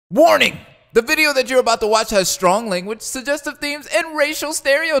Warning! The video that you're about to watch has strong language, suggestive themes, and racial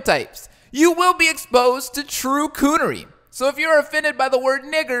stereotypes. You will be exposed to true coonery. So if you're offended by the word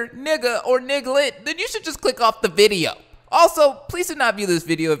nigger, nigga, or niglet, then you should just click off the video. Also, please do not view this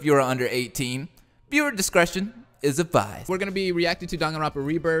video if you are under 18. Viewer discretion is advised. We're gonna be reacting to Danganronpa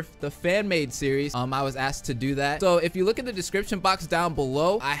Rebirth, the fan-made series. I was asked to do that. So if you look in the description box down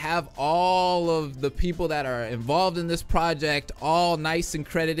below, I have all of the people that are involved in this project, all nice and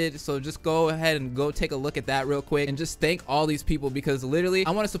credited. So just go ahead and go take a look at that real quick and just thank all these people, because literally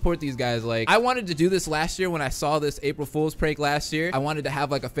I want to support these guys. Like, I wanted to do this last year when I saw this April Fool's prank last year. I wanted to have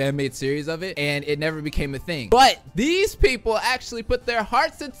like a fan-made series of it, and it never became a thing. But these people actually put their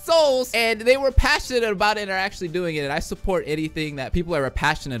hearts and souls, and they were passionate about it and are actually doing it, and I support anything that people are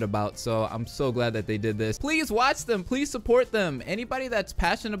passionate about. So I'm so glad that they did this. Please watch them, please support them. Anybody that's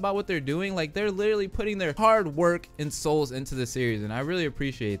passionate about what they're doing, like, they're literally putting their hard work and souls into the series, and I really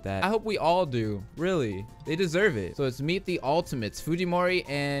appreciate that. I hope we all do. Really, they deserve it. So it's Meet the Ultimates, Fujimori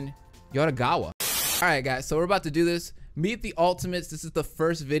and Yoragawa. All right guys, so we're about to do this. Meet the Ultimates. This is the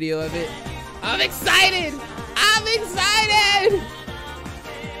first video of it. I'm excited. I'm excited.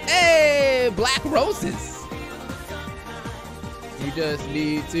 Hey, black roses. You just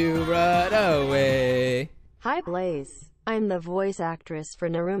need to run away. Hi Blaze, I'm the voice actress for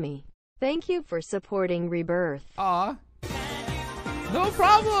Narumi. Thank you for supporting Rebirth. Aw, no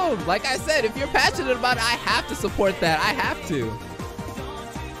problem. Like I said, if you're passionate about it, I have to support that. I have to.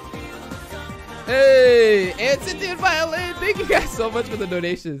 Hey, and Cynthia and Violin, thank you guys so much for the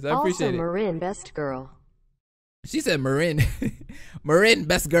donations. I appreciate it. Also Marin, best girl. She said Marin. Marin,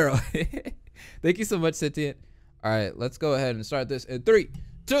 best girl. Thank you so much, Cynthia. All right, let's go ahead and start this in 3,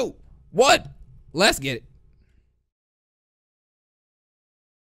 2, 1. Let's get it.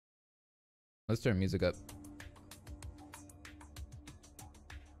 Let's turn music up.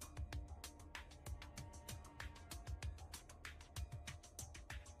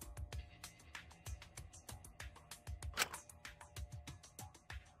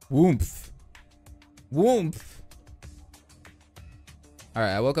 Woomph. Woomph. All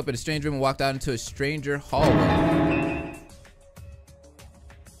right, I woke up in a strange room and walked out into a stranger hallway.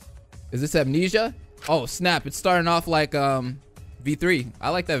 Is this Amnesia? Oh, snap. It's starting off like V3. I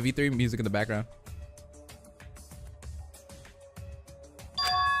like that V3 music in the background.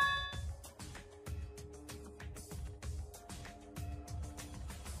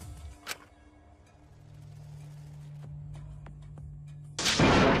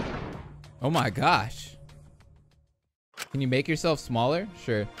 Oh my gosh. Can you make yourself smaller?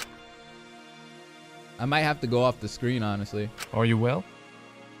 Sure. I might have to go off the screen, honestly. Are you well?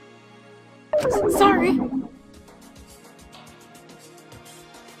 Sorry. All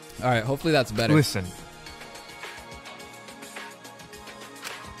right, hopefully that's better. Listen.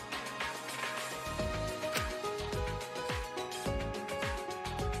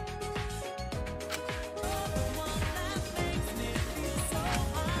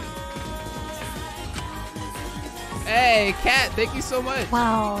 Hey, Cat, thank you so much.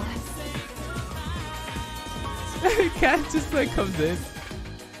 Wow. Cat just like comes in.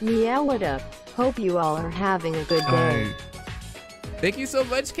 Yeah, what up? Hope you all are having a good day. Thank you so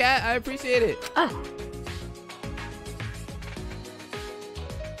much, Cat. I appreciate it. I'm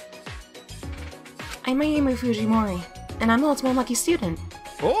Mayumi Fujimori, and I'm the ultimate lucky student.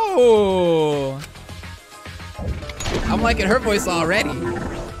 Oh. I'm liking her voice already.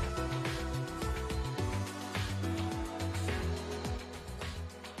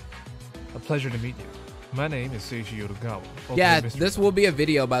 A pleasure to meet you. My name is Seiji Yoragawa. Yeah, this will be a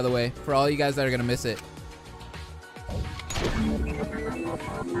video, by the way, for all you guys that are gonna miss it.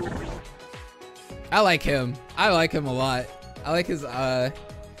 I like him. I like him a lot. I like his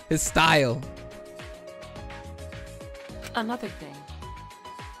style. Another thing.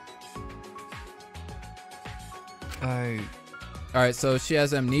 All right, so she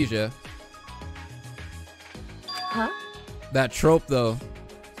has amnesia. Huh? That trope, though.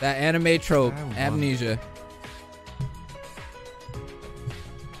 That anime trope, amnesia.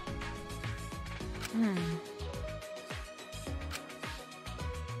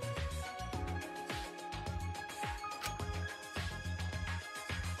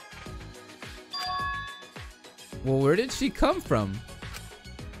 Well, where did she come from?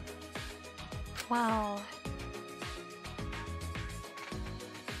 Wow.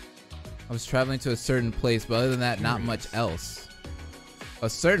 I was traveling to a certain place, but other than that, not much else. A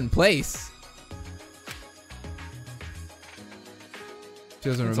certain place? She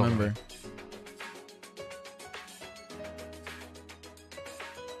doesn't remember. Right.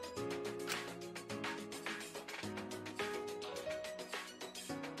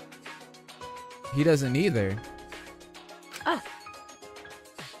 He doesn't either. Ah.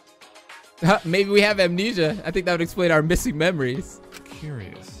 Maybe we have amnesia. I think that would explain our missing memories.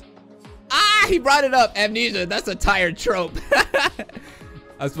 Curious. Ah, he brought it up. Amnesia. That's a tired trope.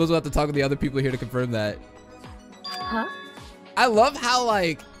 I suppose we'll have to talk with the other people here to confirm that. Huh? I love how,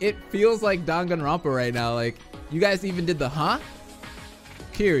 like, it feels like Danganronpa right now. Like, you guys even did the huh?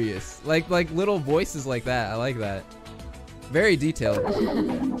 Curious. Like little voices like that. I like that. Very detailed.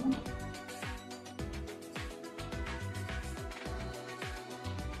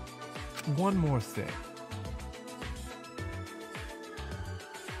 One more thing.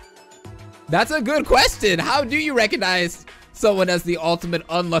 That's a good question. How do you recognize someone as the ultimate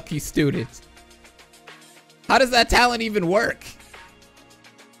unlucky student? How does that talent even work?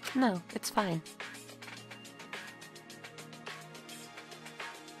 No, it's fine.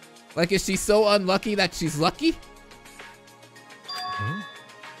 Like, is she so unlucky that she's lucky? Hmm?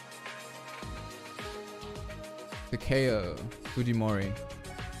 Takeo Fujimori.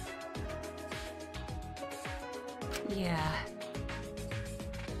 Yeah.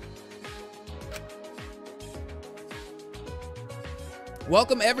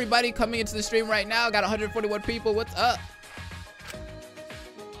 Welcome everybody coming into the stream right now. Got 141 people. What's up?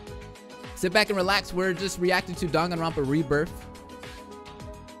 Sit back and relax. We're just reacting to Danganronpa Rebirth,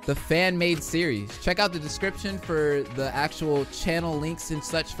 the fan-made series. Check out the description for the actual channel links and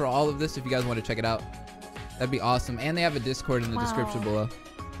such for all of this if you guys want to check it out. That'd be awesome. And they have a Discord in the description below.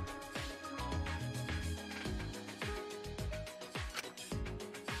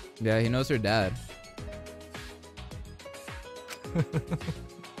 Yeah, he knows her dad.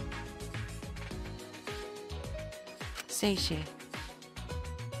 Seishi.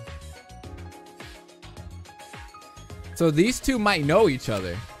 So these two might know each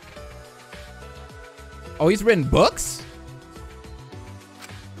other. Oh, he's written books?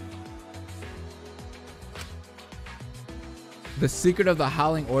 The Secret of the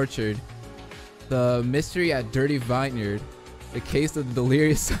Howling Orchard. The Mystery at Dirty Vineyard. The Case of the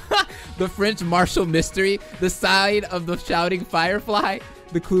Delirious. The French Martial Mystery. The Side of the Shouting Firefly.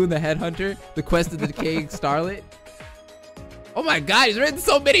 The Clue in the Headhunter. The Quest of the Decaying Starlet. Oh my god, he's written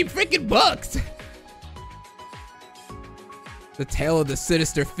so many freaking books. The Tale of the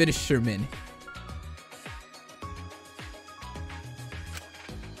Sinister Fisherman.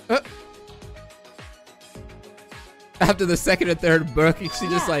 After the second or third book,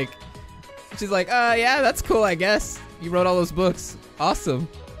 she's like, yeah, that's cool, I guess. You wrote all those books. Awesome.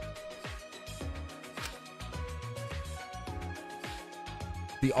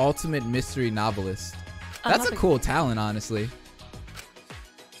 The ultimate mystery novelist. That's a cool talent, honestly.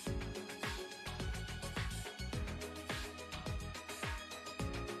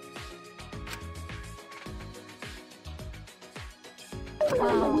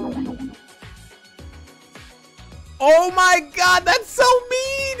 Oh my god, that's so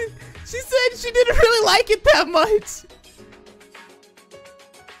mean! She said she didn't really like it that much.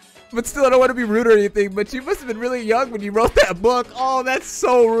 But still, I don't want to be rude or anything, but you must have been really young when you wrote that book. Oh, that's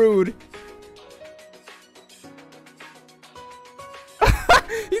so rude.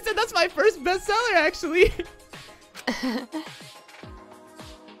 He said that's my first bestseller, actually.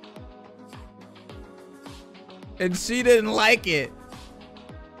 And she didn't like it.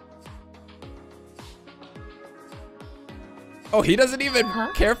 Oh, he doesn't even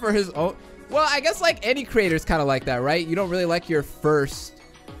care for his own. Well, I guess like any creator's kind of like that, right? You don't really like your first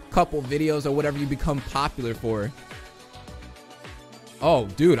couple videos or whatever you become popular for. Oh,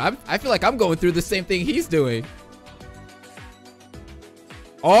 dude, I feel like I'm going through the same thing he's doing.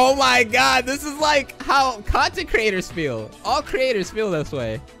 Oh my god, this is like how content creators feel. All creators feel this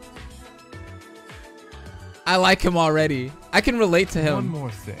way. I like him already. I can relate to him. One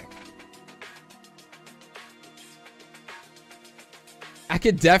more thing. I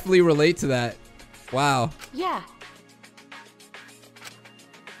could definitely relate to that. Wow. Yeah.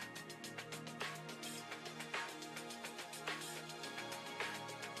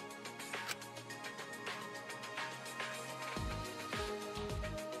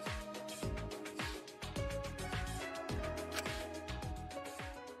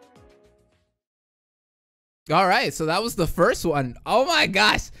 All right, so that was the first one. Oh my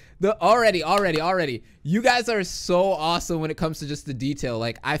gosh. Already. You guys are so awesome when it comes to just the detail.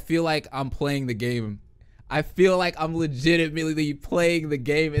 Like, I feel like I'm playing the game. I feel like I'm legitimately playing the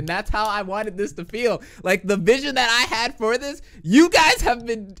game, and that's how I wanted this to feel. Like, the vision that I had for this, you guys have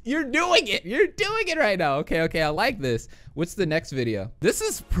been, you're doing it. You're doing it right now. Okay, I like this. What's the next video? This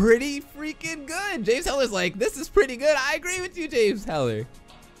is pretty freaking good. James Heller's like, this is pretty good. I agree with you, James Heller.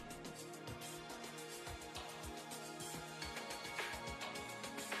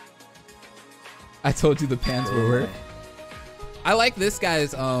 I told you the pants were work. I like this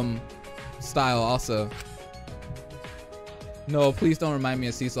guy's style also. No, please don't remind me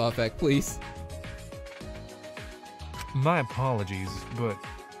of Seesaw Effect, please. My apologies, but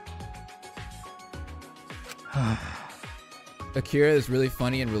Akira is really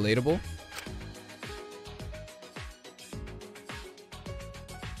funny and relatable.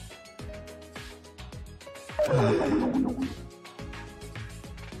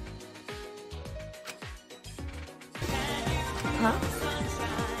 Huh?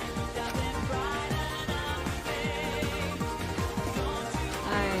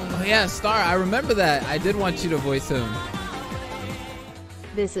 Oh yeah, Star, I remember that. I did want you to voice him.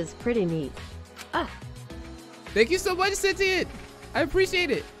 This is pretty neat. Ah, Thank you so much, Sentient. I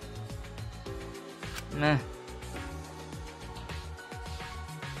appreciate it. Meh.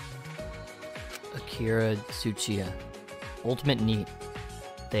 Akira Tsuchiya. Ultimate neat.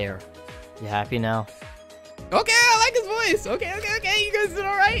 There. You happy now? Okay, I like his voice. Okay, you guys did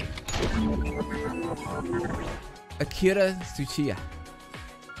all right. Akira Tsuchiya.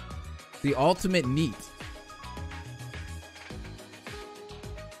 The ultimate neat.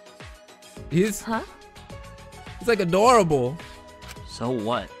 He's like adorable. So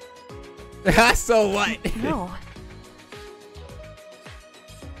what? So what? no.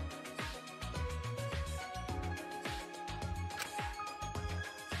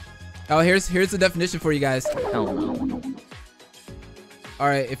 Oh, here's the definition for you guys. Hell no. All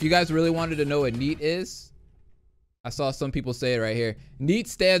right, if you guys really wanted to know what NEAT is, I saw some people say it right here. NEAT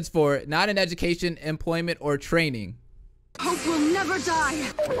stands for not in education, employment, or training. Hope will never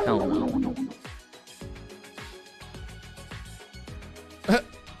die. Hell no.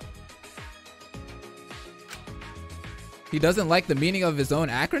 He doesn't like the meaning of his own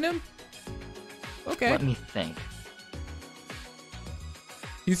acronym? Okay. Let me think.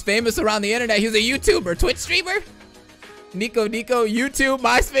 He's famous around the internet. He's a YouTuber, Twitch streamer. Nico, YouTube,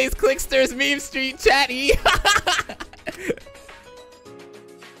 MySpace, Clicksters, Meme Street, Chatty.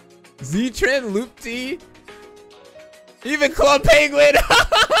 Z-Trend, Loop T. Even Club Penguin.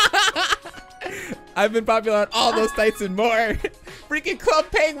 I've been popular on all those sites and more. Freaking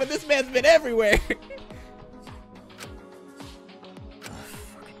Club Penguin, this man's been everywhere.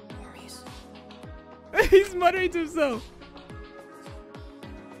 He's muttering to himself.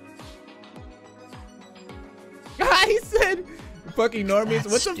 He said, fucking normies.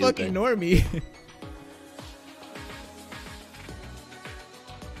 That's What's a fucking normie?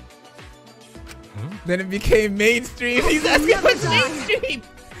 Then it became mainstream. He's asking what's mainstream.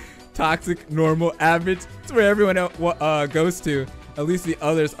 Toxic, normal, average. It's where everyone goes to. At least the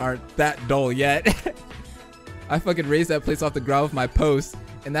others aren't that dull yet. I fucking raised that place off the ground with my posts,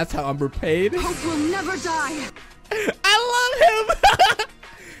 and that's how I'm repaid. Hope will never die. I love him.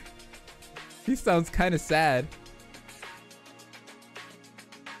 He sounds kind of sad.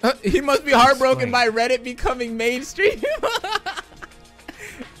 He must be heartbroken by Reddit becoming mainstream.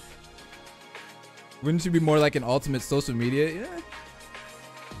 Wouldn't you be more like an ultimate social media? Yeah.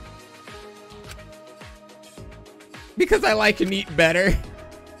 Because I like NEAT better.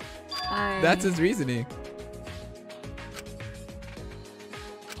 That's his reasoning.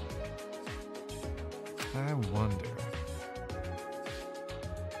 I wonder.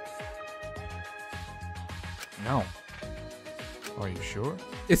 No. Are you sure?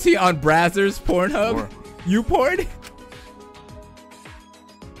 Is he on Brazzers, Pornhub, Sure. YouPorn?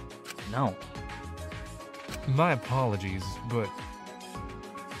 No. My apologies, but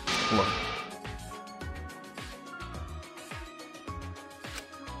Look.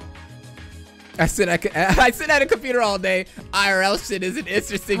 I sit at a computer all day. IRL shit isn't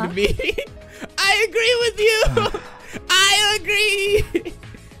interesting to me. I agree with you. I agree.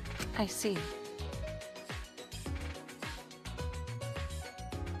 I see.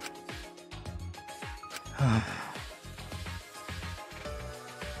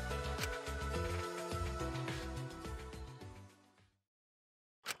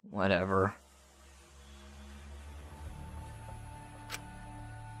 Whatever.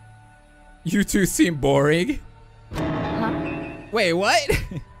 You two seem boring. Huh? Wait, what?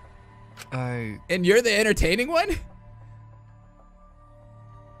 And you're the entertaining one?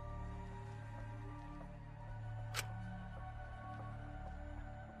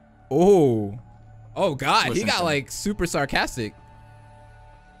 Oh. Oh God, he Listen got to like super sarcastic.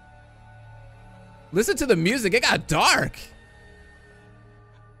 Listen to the music, it got dark.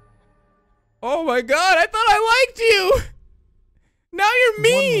 Oh my God, I thought I liked you. Now you're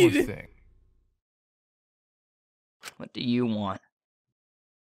mean. one more thing. What do you want?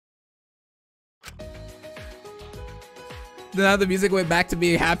 Now the music went back to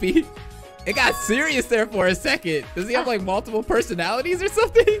being happy. It got serious there for a second. Does he have like multiple personalities or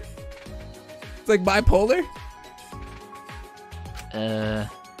something? It's like bipolar?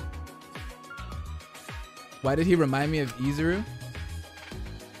 Why did he remind me of Izuru?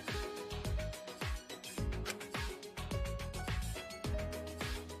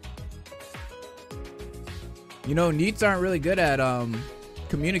 You know, NEETs aren't really good at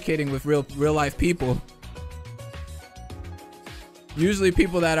communicating with real life people. Usually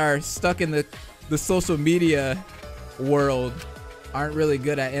people that are stuck in the social media world aren't really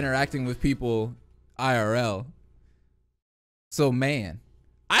good at interacting with people IRL. So man,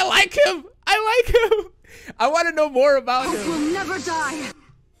 I like him. I like him. I want to know more about him. Will never die.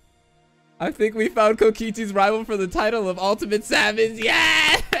 I think we found Kokichi's rival for the title of Ultimate Savage.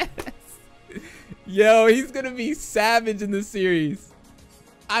 Yes! Yo, he's gonna be savage in this series.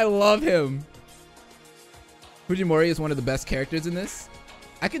 I love him. Fujimori is one of the best characters in this.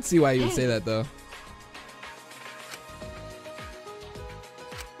 I can see why you would say that though.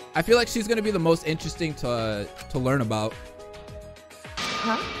 I feel like she's gonna be the most interesting to learn about.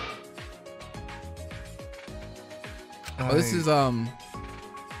 Huh? Oh, this is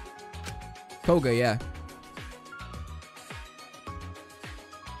Koga, yeah.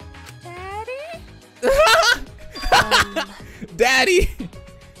 Daddy!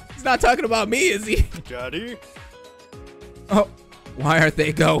 He's not talking about me, is he? Daddy? Oh, why aren't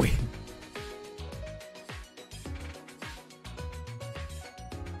they going?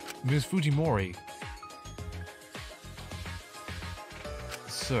 Miss Fujimori.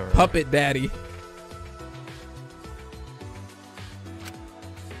 Sir. Puppet Daddy.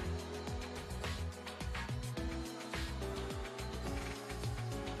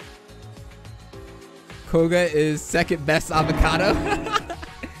 Koga is second best avocado.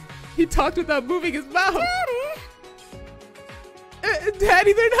 He talked without moving his mouth. Daddy!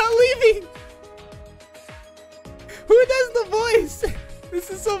 Daddy, they're not leaving. Who does the voice? This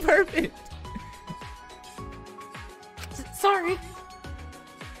is so perfect. Sorry.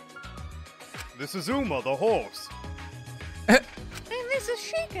 This is Uma, the horse. And this is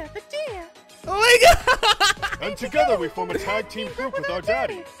Sheikah, the deer. Oh my god! And together we form a tag team group with our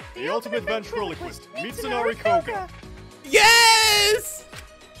daddy, the ultimate ventriloquist, Mitsunari Koga. Yes!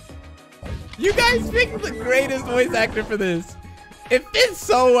 You guys picked the greatest voice actor for this. It fits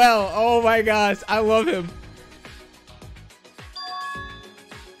so well. Oh my gosh, I love him.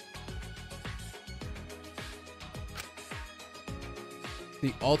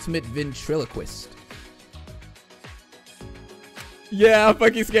 The ultimate ventriloquist. Yeah, I'm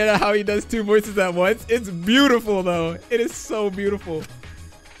fucking scared of how he does two voices at once. It's beautiful though. It is so beautiful.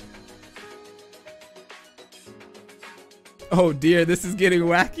 Oh dear, this is getting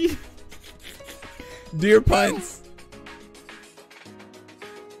wacky. Deer puns.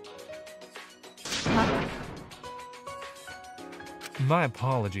 My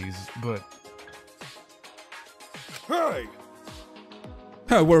apologies, but Hey!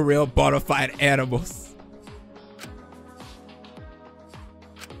 We're real bona fide animals.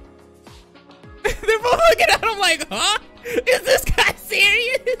 They're both looking at him like, huh? Is this guy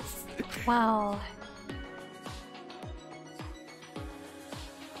serious? Wow.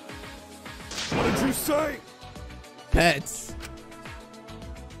 What did you say? Pets.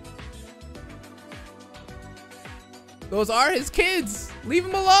 Those are his kids. Leave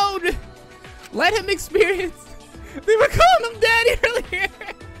him alone. Let him experience. They were calling him daddy earlier.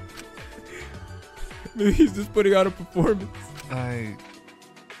 Maybe he's just putting on a performance.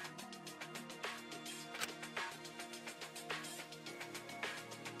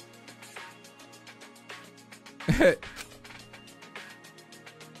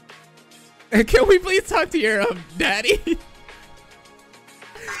 Can we please talk to your daddy? Daddy?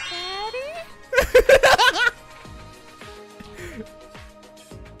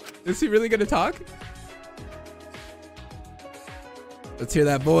 Is he really gonna talk? Let's hear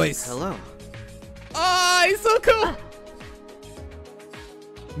that voice. Hello. Oh, he's so cool.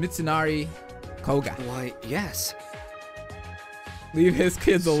 Mitsunari Koga. Why, yes. Leave his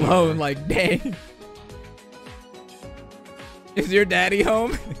kids alone, like dang. Is your daddy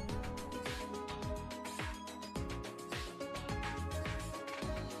home?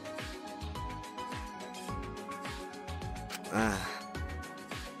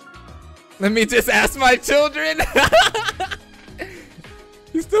 Let me just ask my children.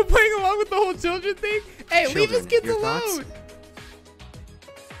 He's still playing along with the whole children thing? Hey, leave his kids your alone.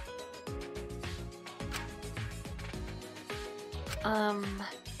 thoughts?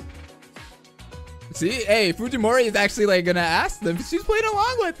 See, hey, Fujimori is actually like gonna ask them. She's playing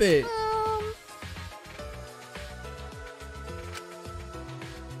along with it.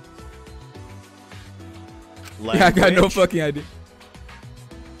 Yeah, I got no fucking idea.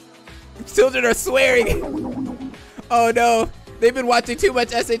 Children are swearing. Oh no, they've been watching too much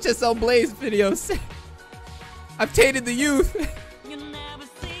SHSL Blaze videos. I've tainted the youth.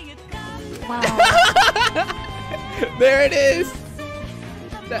 Wow. There it is.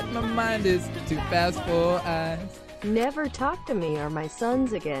 That my mind is too fast for eyes. Never talk to me or my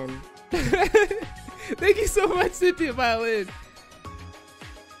sons again. Thank you so much, Cynthia Violin.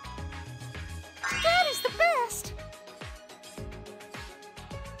 Dad is the best.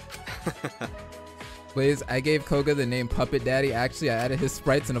 Blaze, I gave Koga the name Puppet Daddy. Actually, I added his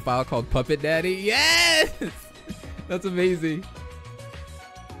sprites in a file called Puppet Daddy. Yes! That's amazing.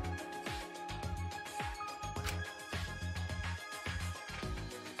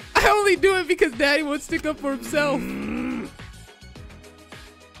 I only do it because Daddy won't stick up for himself.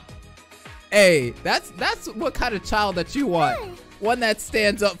 Hey, that's what kind of child that you want. One that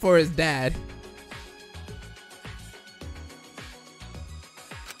stands up for his dad.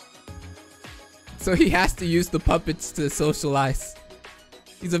 So he has to use the puppets to socialize.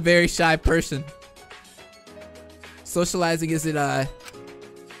 He's a very shy person. Socializing isn't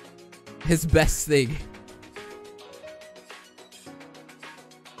his best thing.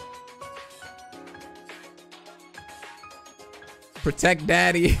 Protect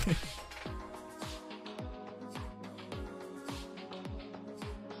Daddy.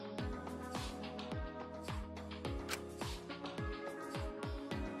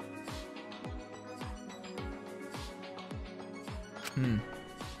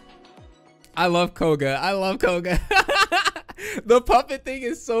 I love Koga. I love Koga. The puppet thing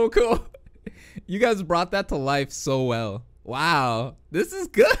is so cool. You guys brought that to life so well. Wow. This is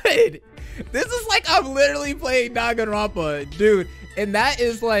good. This is like I'm literally playing Danganronpa, dude. And that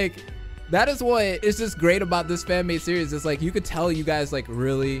is what is just great about this fan-made series. It's like you could tell you guys like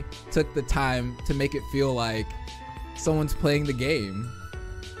really took the time to make it feel like someone's playing the game.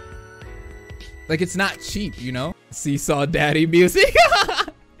 Like it's not cheap, you know? Seesaw Daddy music.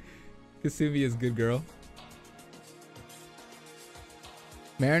 Kasumi is good girl.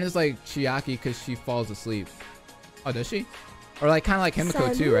 Marin is like Chiaki because she falls asleep. Oh, does she? Or like kind of like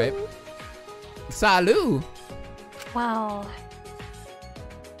Himiko too, right? Salut! Wow.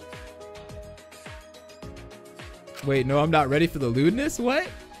 Wait, no, I'm not ready for the lewdness? What?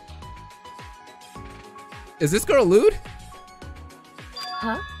 Is this girl lewd?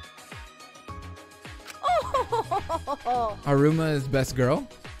 Huh? Oh. Aruma is best girl?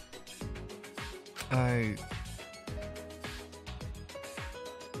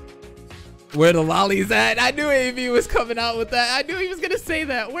 Where the lollies at? I knew AV was coming out with that. I knew he was gonna say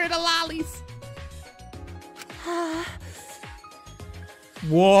that. Where the lollies?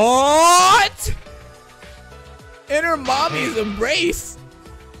 What? In her mommy's embrace?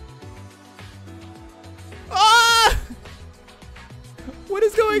 Ah! What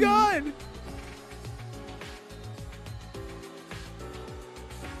is going on?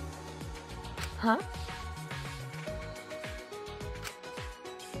 Huh?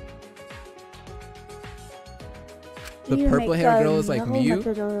 The purple hair girl is like Mew?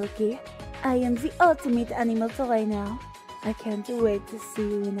 I am the ultimate animal toy now. I can't wait to see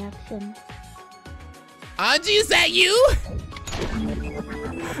you in action. Anji, is that you?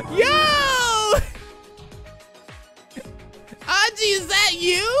 Yo! Anji, is that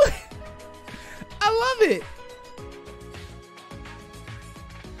you? I love it.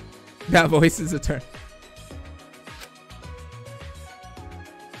 That voice is a turn.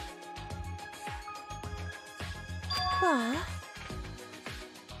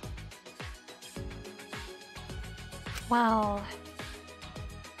 Wow.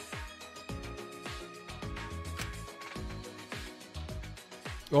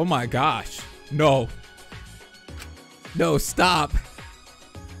 Oh my gosh. No. No, stop.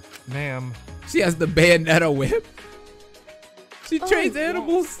 Ma'am. She has the Bayonetta whip. She trains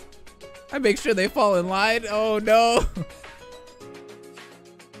animals. I make sure they fall in line. Oh no.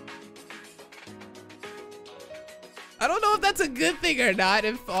 I don't know if that's a good thing or not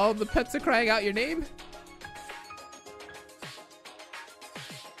if all the pets are crying out your name.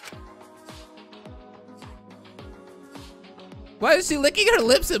 Why is she licking her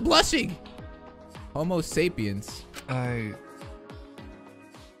lips and blushing? Homo sapiens.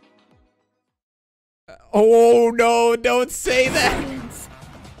 Oh no, don't say that.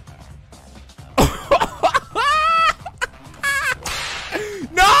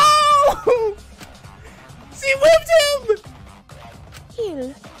 No! She whipped him!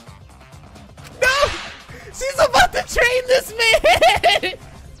 Kill. No! She's about to train this man!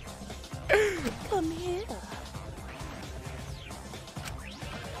 Come here.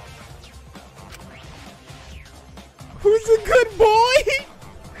 Who's a good boy?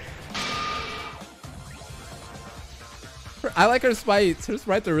 I like her sprites. Her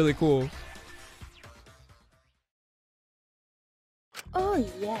sprites are really cool. Oh,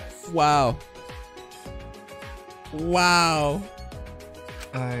 yes. Wow. Wow.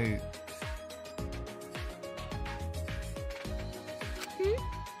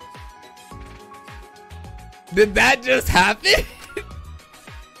 Did that just happen?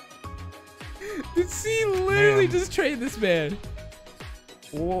 Did she literally just trade this man?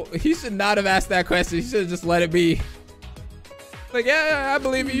 Well, he should not have asked that question. He should have just let it be. Like, yeah, I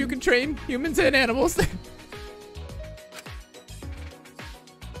believe you. You can train humans and animals.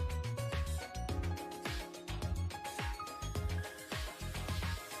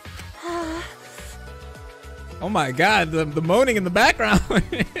 Oh my god, the moaning in the background.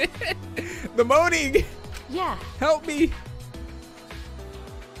 The moaning. Yeah. Help me.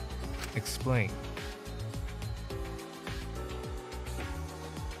 Explain.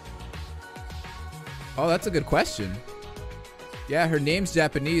 Oh, that's a good question. Yeah, her name's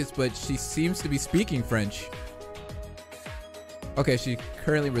Japanese, but she seems to be speaking French. Okay, she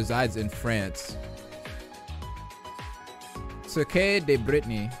currently resides in France. Cirque de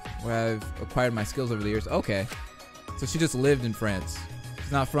Brittany, where I've acquired my skills over the years. Okay. So she just lived in France.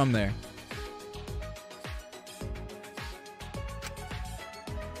 She's not from there.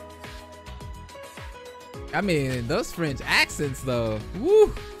 I mean, those French accents, though.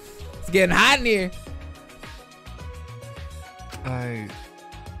 Woo! It's getting hot in here.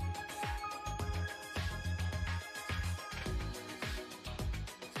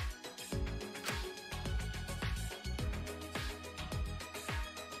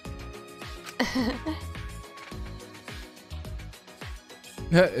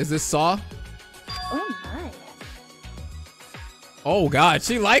 Is this Saw? Oh, my. Oh, God.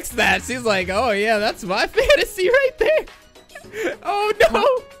 She likes that. She's like, oh, yeah, that's my fantasy right there. Oh, no.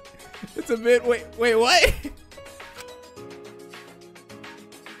 It's a bit. Wait, what?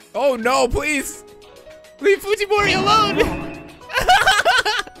 Oh, no, please. Leave Fujimori alone.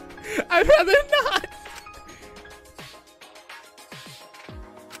 I'd rather not.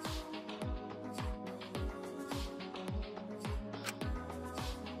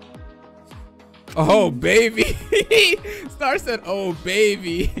 Oh, baby. Star said, oh,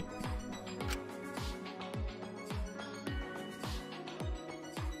 baby.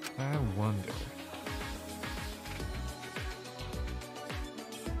 I wonder.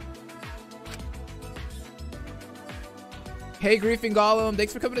 Hey, Griefing Gollum.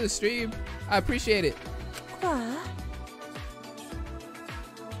 Thanks for coming to the stream. I appreciate it. Quoi?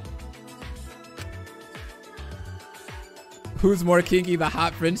 Who's more kinky, the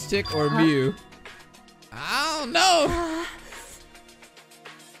hot French chick or Mew? I don't know.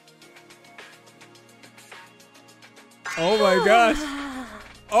 Oh my gosh.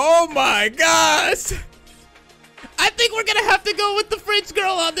 Oh my gosh. I think we're gonna have to go with the French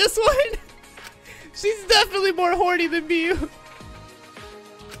girl on this one. She's definitely more horny than Mew.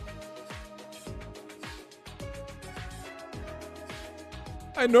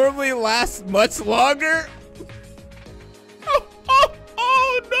 I normally last much longer.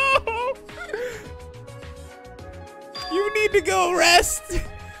 Oh no! You need to go rest.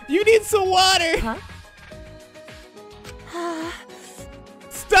 You need some water.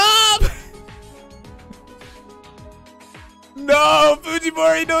 Stop! No,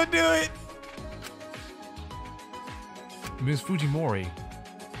 Fujimori, don't do it. Miss Fujimori.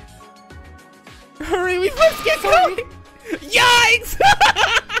 Hurry, we must get going. Yikes!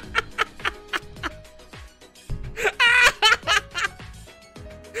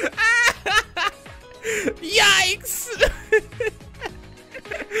 Yikes!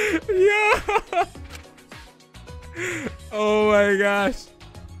 Yeah. Oh my gosh.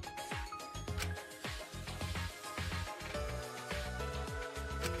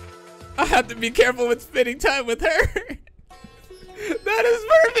 I have to be careful with spending time with her. That is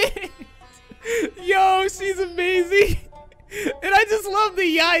perfect. Yo, she's amazing. And I just love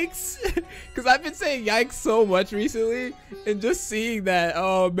the yikes. Because I've been saying yikes so much recently. And just seeing that,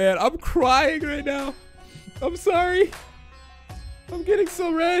 oh man, I'm crying right now. I'm sorry. I'm getting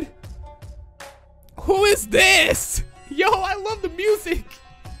so red. Who is this? Yo, I love the music.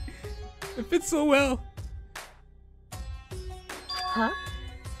 It fits so well. Huh?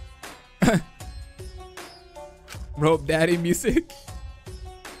 Rope Daddy music.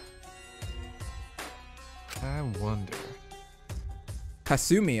 I wonder.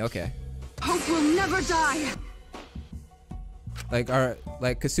 Kasumi, okay. Hope will never die. Like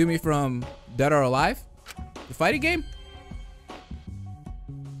Kasumi from Dead or Alive? The fighting game?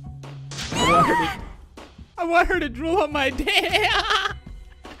 I I want her to drool on my dick.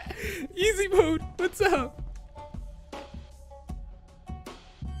 Easy mode. What's up?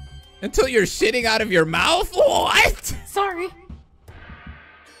 Until you're shitting out of your mouth? What? Sorry.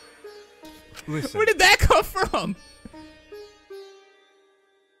 Listen. Where did that come from?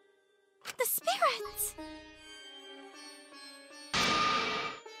 The spirits!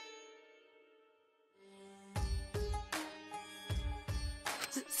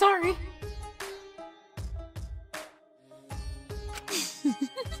 Sorry.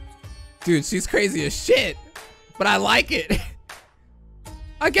 Dude, she's crazy as shit. But I like it.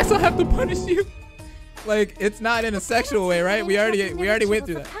 I guess I'll have to punish you. Like, it's not in a sexual way, right? We already went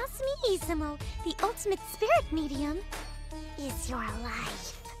through that. Pass me, Izumo, the ultimate spirit medium, is your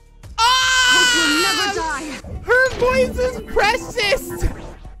life. Hope will never die. Her voice is precious.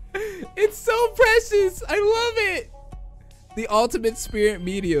 It's so precious. I love it. The ultimate spirit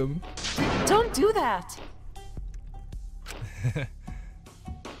medium. Don't do that.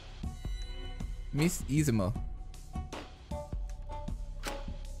 Miss Izumo.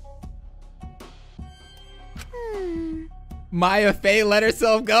 Maya Faye let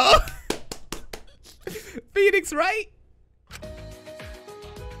herself go. Phoenix, right?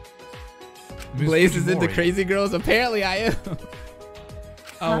 Blaze is into crazy girls. Apparently I am.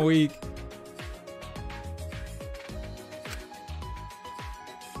 I'm weak.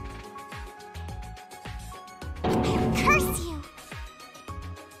 I'll curse you.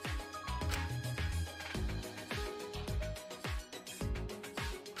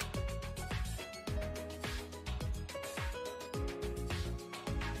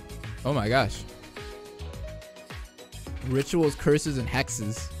 Oh my gosh. Rituals, curses, and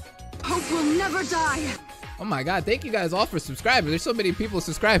hexes. Hope will never die. Oh my god, thank you guys all for subscribing. There's so many people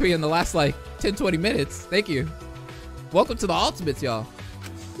subscribing in the last like 10-20 minutes. Thank you. Welcome to the Ultimates, y'all.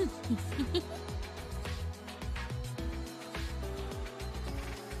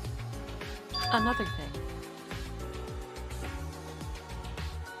 Another thing.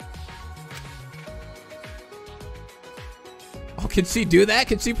 Oh, can she do that?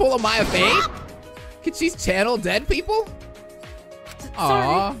 Can she pull a Maya Faye? Can she channel dead people?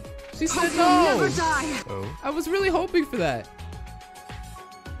 Aw. She said Hope will never no. die. Oh. I was really hoping for that.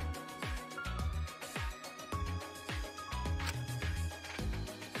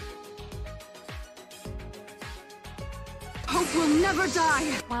 Hope will never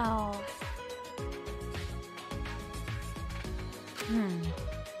die. Wow.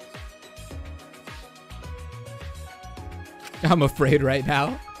 I'm afraid right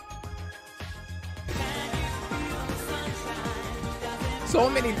now. So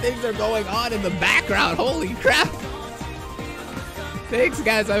many things are going on in the background. Holy crap. Thanks,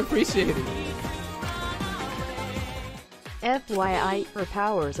 guys. I appreciate it. FYI, her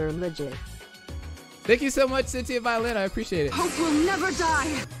powers are legit. Thank you so much, Cynthia Violin. I appreciate it. Hope will never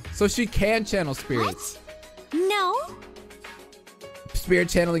die. So she can channel spirits. No. Spirit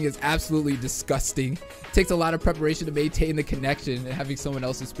channeling is absolutely disgusting. It takes a lot of preparation to maintain the connection and having someone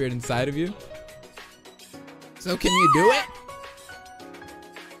else's spirit inside of you. So can you do it?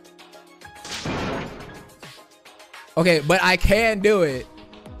 Okay, but I can do it.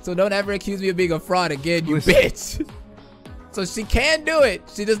 So don't ever accuse me of being a fraud again, you bitch. So she can do it.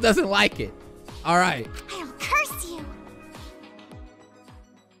 She just doesn't like it. All right. I'll curse you.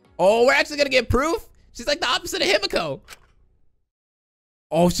 Oh, we're actually gonna get proof? She's like the opposite of Himiko.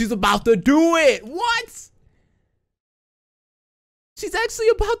 Oh, she's about to do it. What? She's actually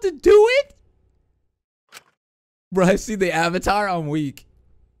about to do it? Bro, I see the avatar. I'm weak.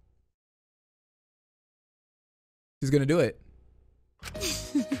 She's gonna do it.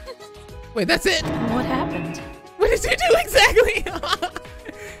 Wait, that's it? What happened? What did you do exactly?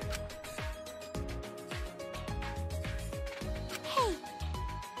 Hey.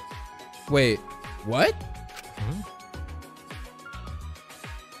 Wait, what?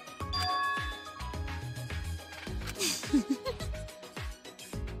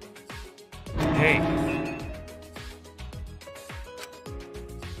 Hey.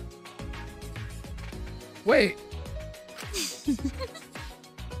 Wait.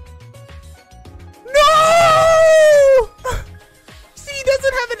 No! She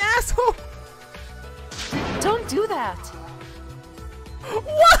doesn't have an asshole. Don't do that.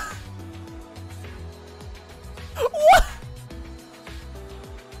 What? What?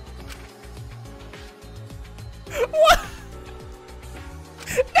 What?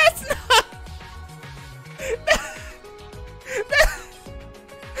 That's not.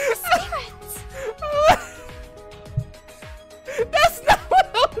 That's not what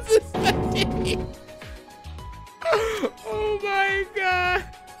I was expecting. Oh my god.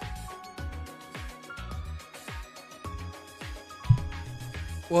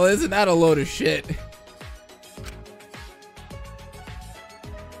 Well, isn't that a load of shit?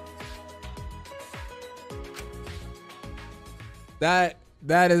 That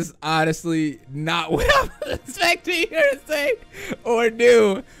is honestly not what I was expecting her to say or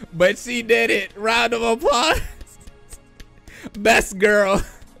do, but she did it. Round of applause. Best girl.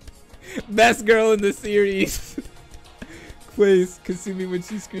 Best girl in the series. Please, Kasumi, when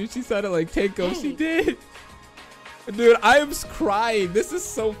she screamed, she sounded like Tenko. Hey. She did. Dude, I am crying. This is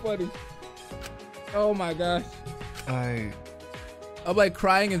so funny. Oh my gosh. I'm like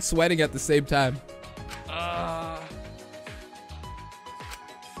crying and sweating at the same time.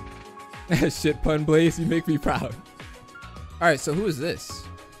 Shit pun, Blaze, you make me proud. All right, so who is this?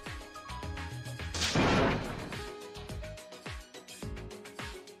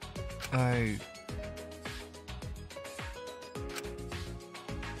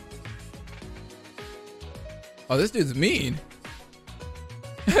 Oh, this dude's mean.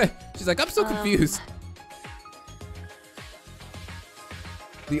 She's like, I'm so confused.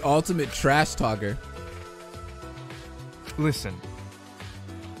 The ultimate trash talker. Listen.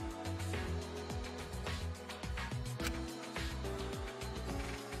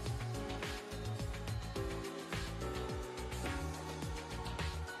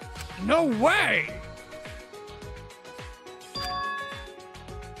 No way!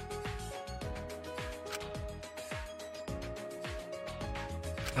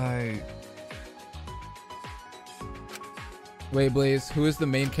 Wait, Blaze, who is the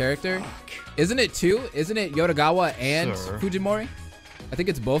main character? Fuck. Isn't it two? Isn't it Yodogawa and Fujimori? I think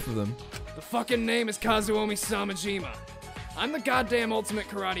it's both of them. The fucking name is Kazuomi Samajima. I'm the goddamn ultimate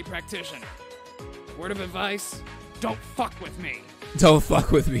karate practitioner. Word of advice, don't fuck with me. Don't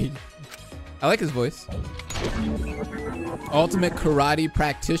fuck with me. I like his voice. Ultimate karate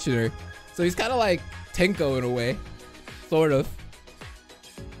practitioner. So he's kind of like Tenko in a way. Sort of.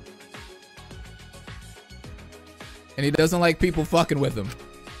 And he doesn't like people fucking with him.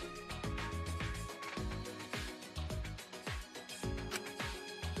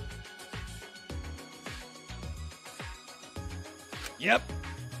 Yep.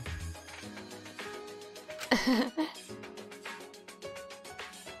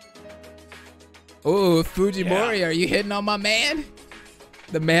 Oh, Fujimori, yeah. Are you hitting on my man?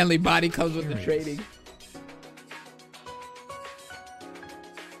 The manly body comes with the training.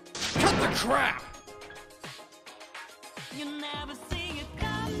 Cut the crap!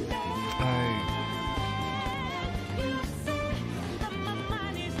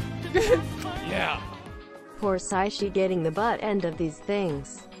 Yeah. Poor Saishi getting the butt end of these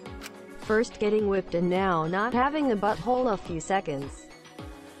things. First getting whipped and now not having the butthole a few seconds.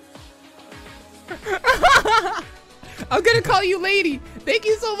 I'm gonna call you lady. Thank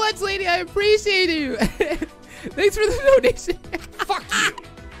you so much, lady. I appreciate you. Thanks for the donation. Fuck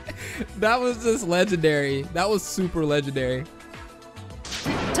you. That was just legendary. That was super legendary.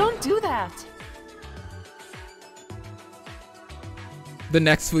 Don't do that. The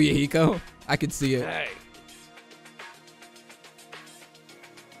next Fuyahiko. I could see it. Hey.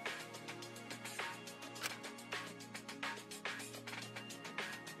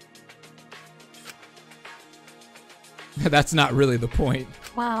 That's not really the point.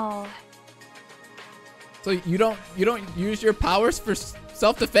 Wow. So you don't use your powers for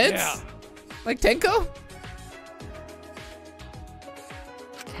self-defense? Yeah. Like Tenko?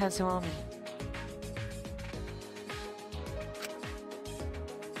 Kazuomi.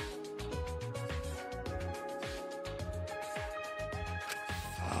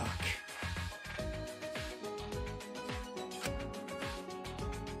 Fuck.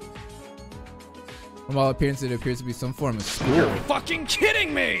 From all appearances, it appears to be some form of school. You're fucking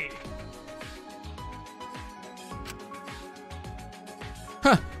kidding me!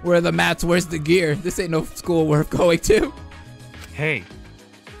 Huh, where are the mats? Where's the gear? This ain't no school worth going to. Hey.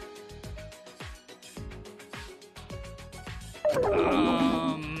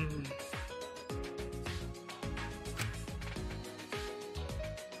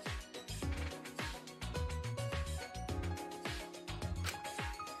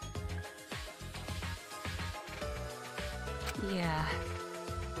 Yeah.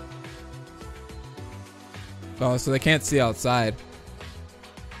 Oh, so they can't see outside.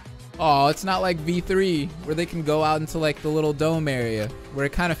 Oh, it's not like V3 where they can go out into like the little dome area where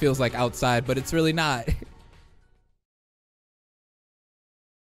it kind of feels like outside, but it's really not.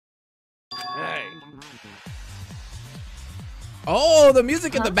 Hey. Oh, the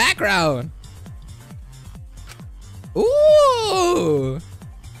music in the background. Ooh.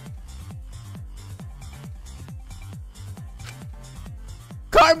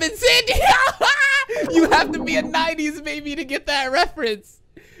 Carmen Sandiego. You have to be a 90s baby to get that reference.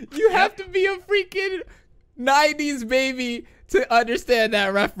 You have to be a freaking 90s baby to understand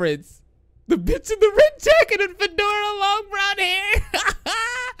that reference. The bitch in the red jacket and fedora, long brown hair.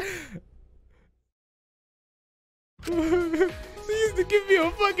 She used to give me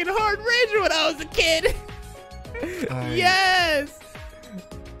a fucking hard ranger when I was a kid. Yes.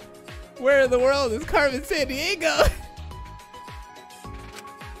 Where in the world is Carmen Sandiego?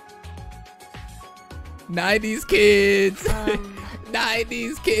 90s kids.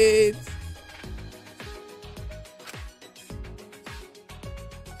 90s kids.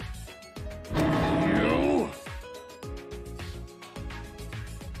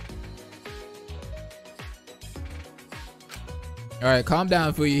 All right, calm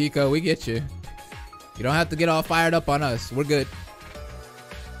down, Fuyuhiko. We get you. You don't have to get all fired up on us. We're good.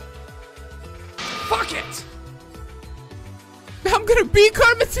 Fuck it! I'm gonna beat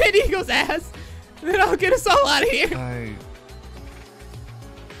Carmen Sandiego's ass. Then I'll get us all out of here.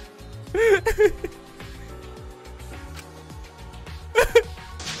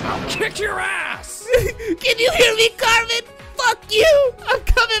 I'll kick your ass! Can you hear me, Carmen? Fuck you! I'm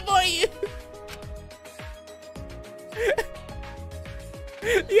coming for you.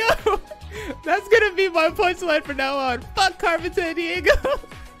 Yo, that's gonna be my punchline from now on. Fuck Carmen Sandiego.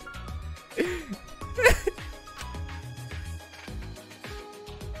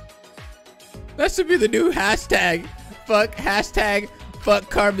 That should be the new hashtag. Fuck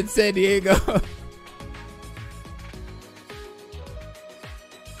Carmen Sandiego.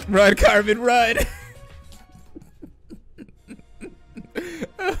 Run, Carmen, run.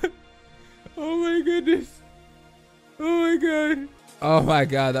 Oh my goodness. Oh my god. Oh my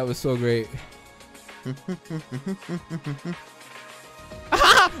god, that was so great.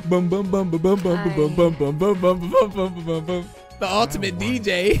 Bum bum bum bum bum bum bum bum bum bum bum bum bum bum bum. The ultimate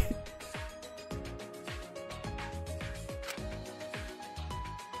DJ.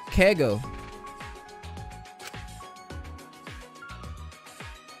 Kego.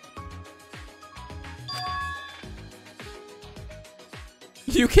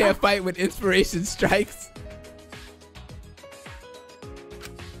 You can't fight when inspiration strikes.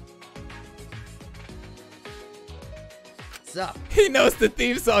 What's up? He knows the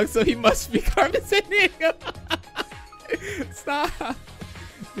theme song, so he must be Carmen Sandiego. Stop.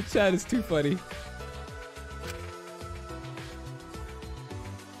 The chat is too funny.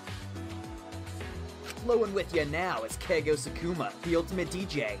 Flowing with you now is Kego Sakuma, the ultimate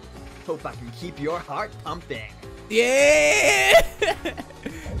DJ. Hope I can keep your heart pumping. Yeah!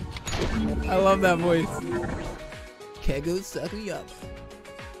 I love that voice. Kego Sakuyama.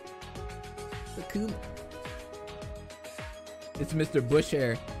 Sakuma. It's Mr.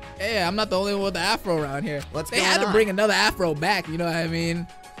 Bushhair. Hey, I'm not the only one with the afro around here. They had to bring another afro back, you know what I mean?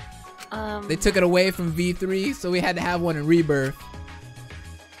 They took it away from V3, so we had to have one in Rebirth.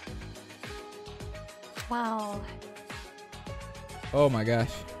 Wow. Oh my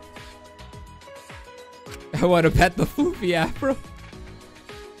gosh. I want to pet the floofy afro.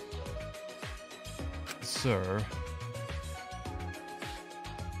 Sir.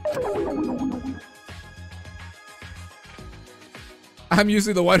 I'm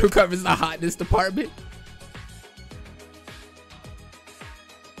usually the one who covers the hotness department.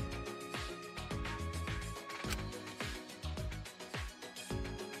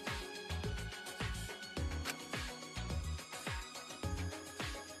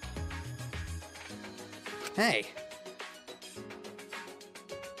 Hey.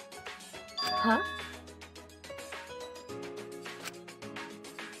 Huh?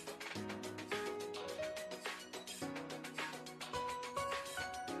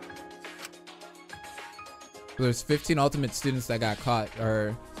 There's 15 ultimate students that got caught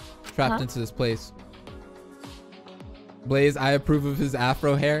or trapped into this place. Blaze, I approve of his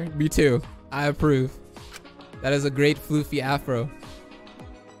afro hair. Me too. I approve. That is a great floofy afro.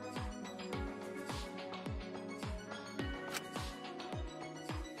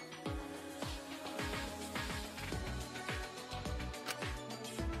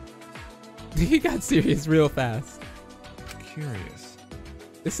 He got serious real fast. Curious.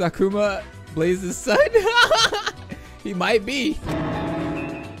 Is Sakuma Blaze's son? He might be.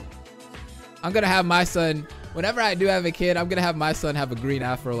 I'm gonna have my son, whenever I do have a kid, I'm gonna have my son have a green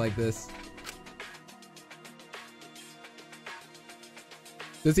afro like this.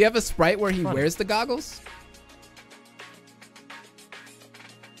 Does he have a sprite where he wears the goggles?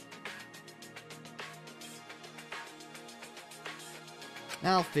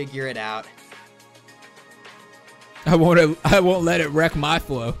 I'll figure it out. I won't let it wreck my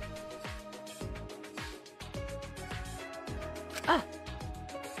flow.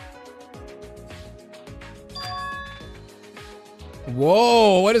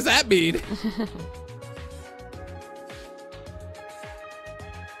 Whoa, what does that mean?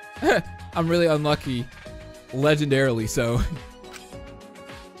 I'm really unlucky. Legendarily so.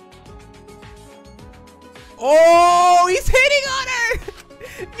 Oh, he's hitting on her!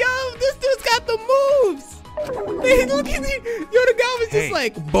 Yo, this dude's got the moves! Hey, look at you! Yodagawa's just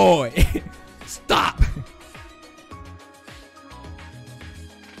like, boy, stop!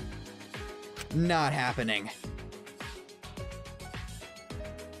 Not happening.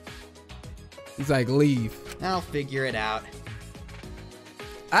 He's like, leave. I'll figure it out.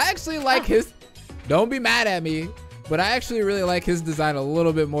 I actually like his, don't be mad at me, but I actually really like his design a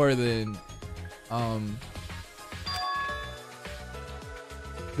little bit more than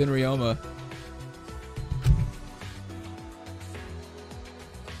Ryoma.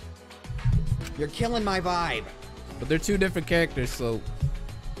 You're killing my vibe. But they're two different characters, so.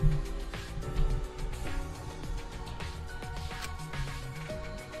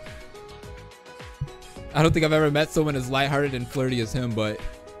 I don't think I've ever met someone as lighthearted and flirty as him, but.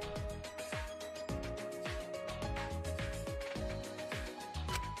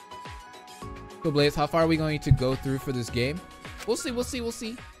 So Blaze, how far are we going to go through for this game? We'll see, we'll see, we'll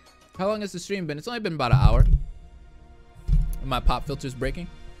see. How long has the stream been? It's only been about an hour. My pop filter's breaking.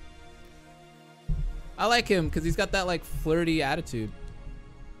 I like him because he's got that like flirty attitude.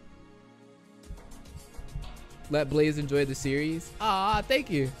 Let Blaze enjoy the series. Ah, thank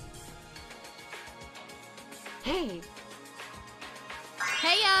you. Hey.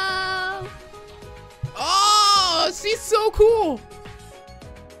 Heyo! Oh, she's so cool.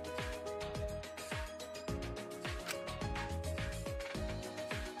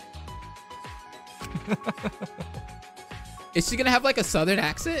 Is she gonna have like a southern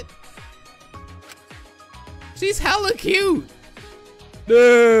accent? She's hella cute.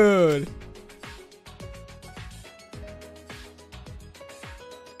 Dude.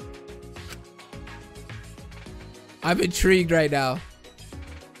 I'm intrigued right now.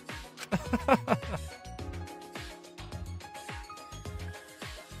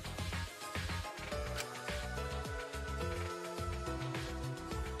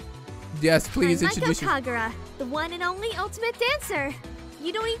 Yes, please introduce you. Kagura, the one and only ultimate dancer.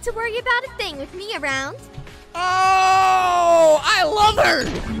 You don't need to worry about a thing with me around. Oh, I love her.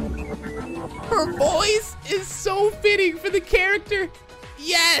 Her voice is so fitting for the character.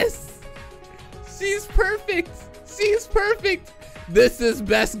 Yes. She's perfect. She's perfect. This is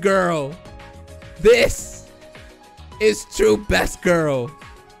best girl. This is true best girl.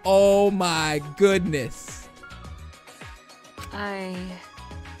 Oh my goodness.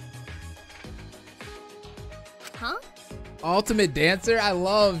 Huh? Ultimate dancer? I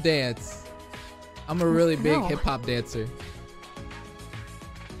love dance. I'm a really big hip-hop dancer.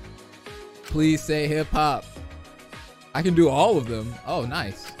 Please say hip-hop. I can do all of them. Oh,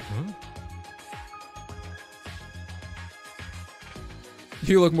 nice. Huh?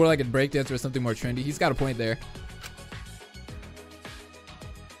 You look more like a breakdancer or something more trendy. He's got a point there.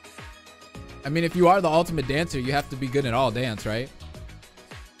 I mean, if you are the ultimate dancer, you have to be good at all dance, right?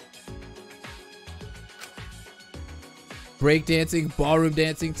 Break dancing, ballroom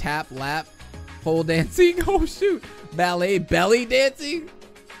dancing, tap, lap, pole dancing. Oh shoot. Ballet, belly dancing.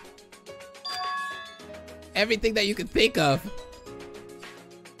 Everything that you can think of.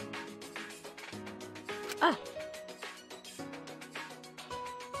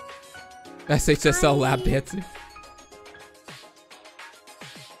 SHSL lap dancing.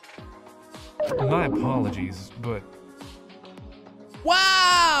 My apologies, but...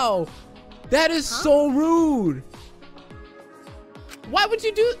 Wow! That is so rude. Why would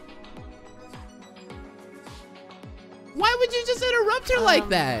you do... Why would you just interrupt her like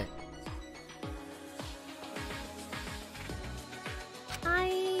that?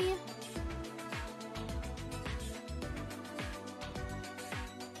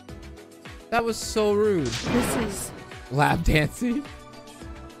 That was so rude. This is... lap dancing.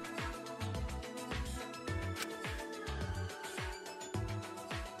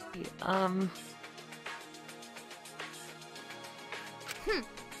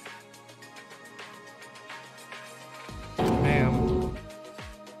 Ma'am.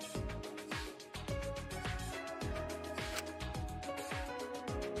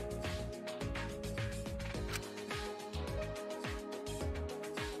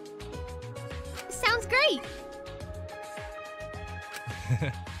 Sounds great.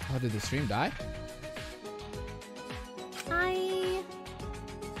 Oh, did the stream die?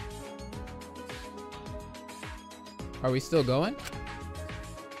 Are we still going?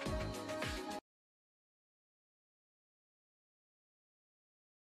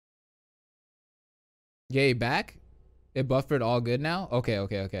 Yay, back? It buffered all good now? Okay,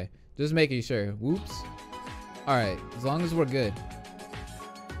 okay, okay. Just making sure. Whoops. All right, as long as we're good.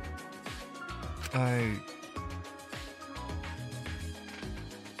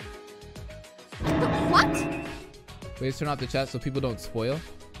 What? Please turn off the chat so people don't spoil.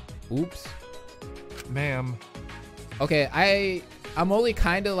 Oops. Ma'am. Okay, I'm only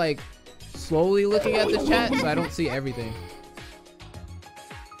kind of like slowly looking at the chat, so I don't see everything.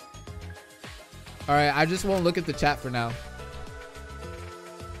 All right, I just won't look at the chat for now.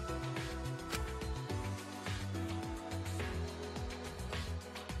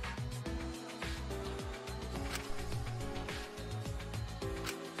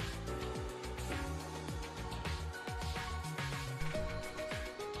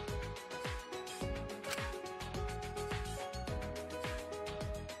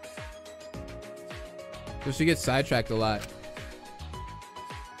 So she gets sidetracked a lot.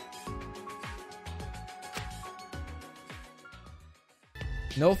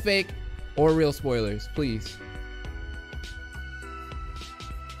 No fake or real spoilers, please.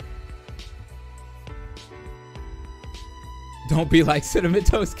 Don't be like Cinnamon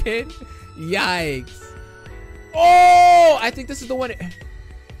Toast Kid. Yikes. Oh, I think this is the one.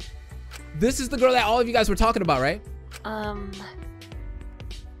 This is the girl that all of you guys were talking about, right? Are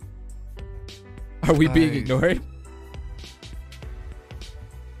we being ignored?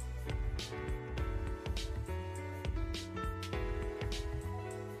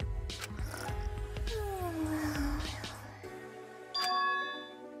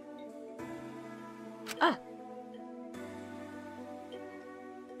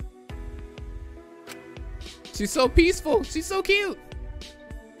 She's so peaceful. She's so cute.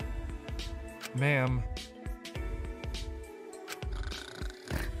 Ma'am.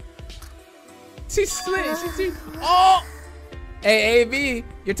 She's sweet. Oh! Hey, AV,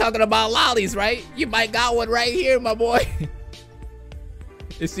 you're talking about lollies, right? You might got one right here, my boy.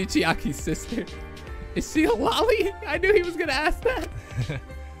 Is she Chiaki's sister? Is she a lolly? I knew he was gonna ask that.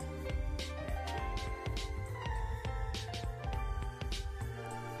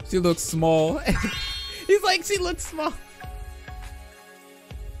 She looks small. He's like, she looks small.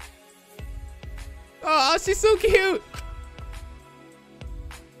 Oh, she's so cute.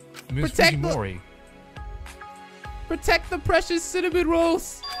 Miss Protect the precious cinnamon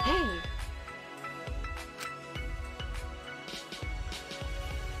rolls. Hey.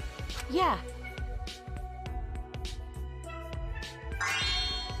 Yeah.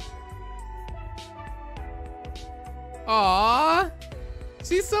 Aww.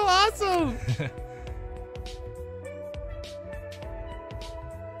 She's so awesome.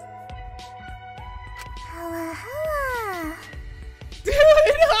 Dude,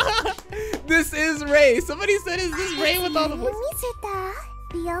 this is Ray. Somebody said, is this Ray with all the voices? Mizuta,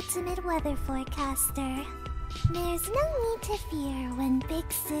 the ultimate weather forecaster. There's no need to fear when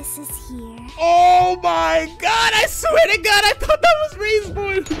Big Sis is here. Oh my god, I swear to god, I thought that was Ray's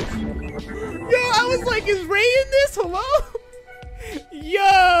voice. Yo, I was like, is Ray in this? Hello?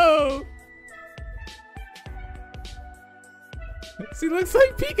 Yo. She looks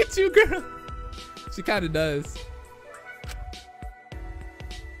like Pikachu, girl. She kind of does.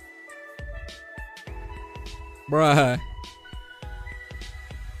 Bruh.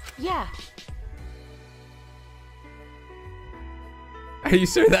 Yeah. Are you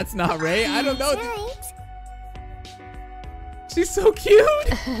sure that's not Ray? I don't know. Right. She's so cute.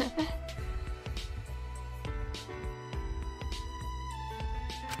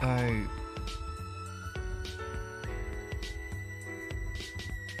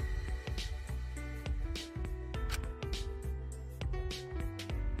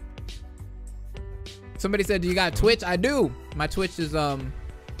 Somebody said, do you got Twitch? I do. My Twitch is, I'll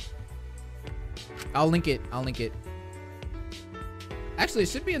link it. I'll link it. Actually, it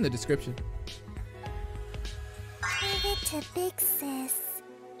should be in the description. Give it to Big Sis.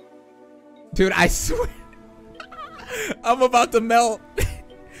 Dude, I swear. I'm about to melt.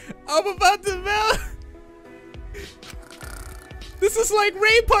 I'm about to melt. This is like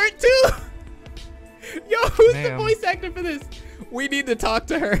Ray Part 2. Yo, who's the voice actor for this? We need to talk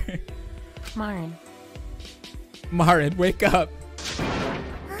to her. Marin. Marin, wake up.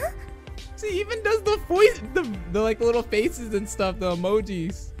 Huh? She even does the voice, the like little faces and stuff, the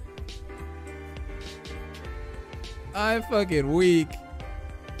emojis. I'm fucking weak.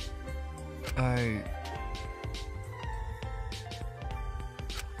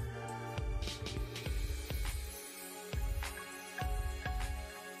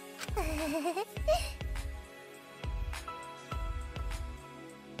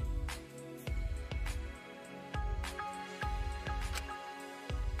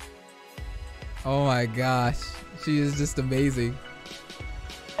 Oh my gosh. She is just amazing.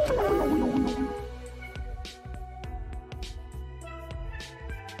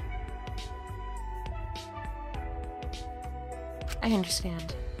 I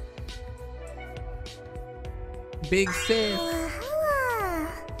understand. Big sis.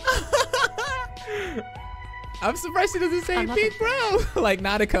 I'm surprised she doesn't say big bro like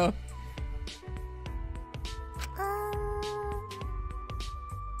Nanako.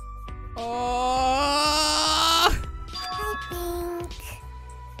 Oh,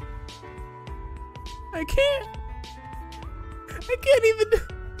 I can't even.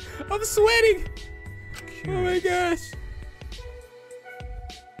 I'm sweating. Oh my gosh.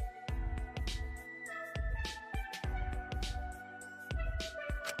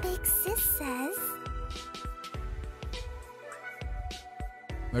 Big sis says.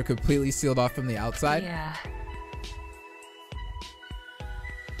 They're completely sealed off from the outside. Yeah.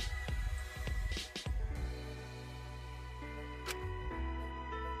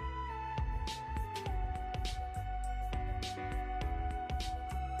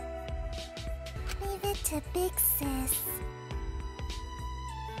 Leave it to big sis.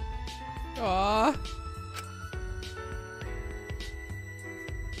 Aww.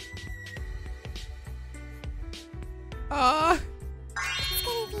 Aww. It's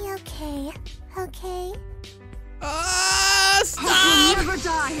gonna be okay. Okay? Ah! Stop! I will never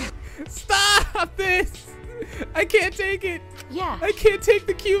die. Stop this! I can't take it. Yeah. I can't take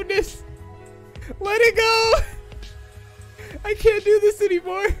the cuteness. Let it go. I can't do this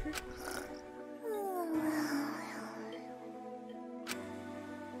anymore.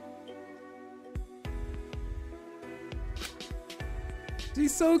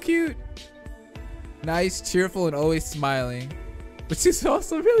 She's so cute. Nice, cheerful, and always smiling. But she's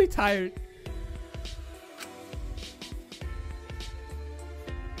also really tired.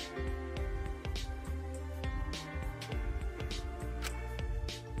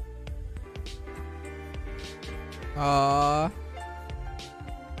 Aww.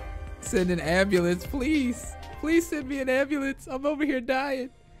 Send an ambulance, please. Please send me an ambulance. I'm over here dying.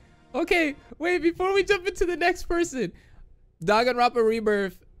 Okay, wait, before we jump into the next person. Danganronpa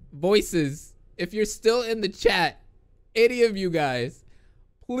Rebirth voices. If you're still in the chat, any of you guys,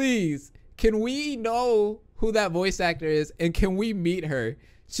 please, can we know who that voice actor is and can we meet her?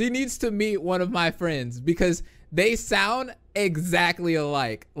 She needs to meet one of my friends because they sound exactly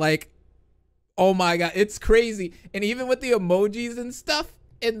alike. Like, oh my god, it's crazy. And even with the emojis and stuff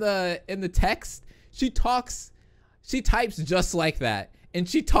in the text, she types just like that. And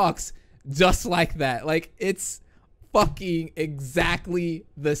she talks just like that. Like, it's fucking exactly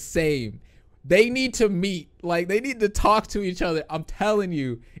the same. They need to meet. Like, they need to talk to each other. I'm telling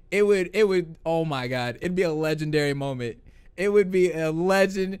you, it would, oh my god, it'd be a legendary moment. It would be a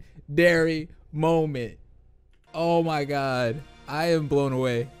legendary moment. Oh my god, I am blown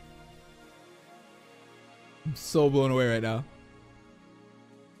away. I'm so blown away right now.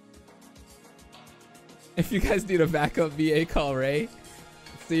 If you guys need a backup VA, call Ray.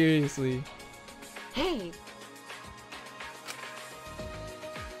 Seriously. Hey.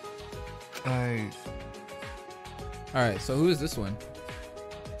 Alright, so who is this one?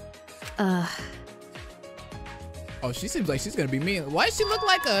 Oh, she seems like she's gonna be mean. Why does she look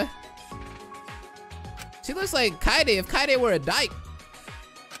like a... She looks like Kaede if Kaede were a dyke.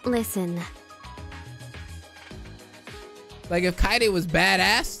 Listen. Like if Kaede was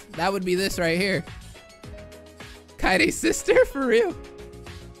badass, that would be this right here. Kaide's sister, for real.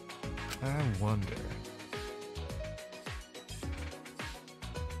 I wonder.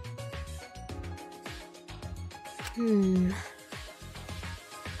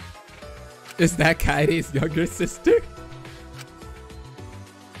 Is that Kaide's younger sister?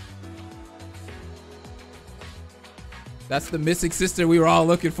 That's the missing sister we were all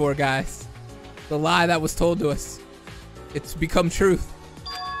looking for, guys. The lie that was told to us. It's become truth.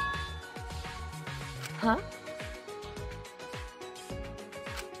 Huh?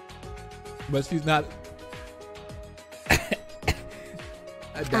 But she's not.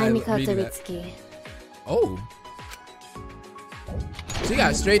 I'm Mikoto Mitsuki. Oh. She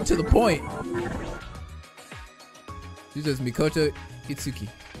got straight to the point. She's just Mikoto Itsuki.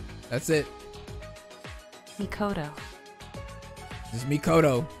 That's it. Mikoto. Just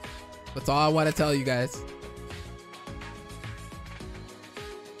Mikoto. That's all I want to tell you guys.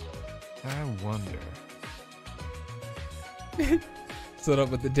 I wonder. Stood up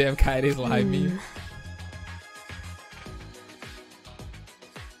with the damn Kaide's lie meme.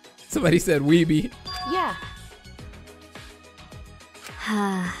 Somebody said weeby. Yeah.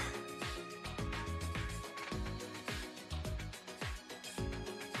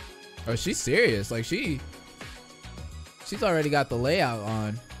 Oh, she's serious. Like She's already got the layout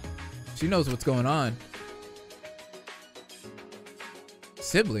on. She knows what's going on.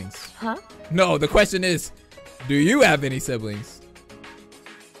 Siblings? Huh? No, the question is, do you have any siblings?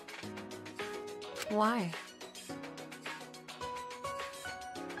 Why?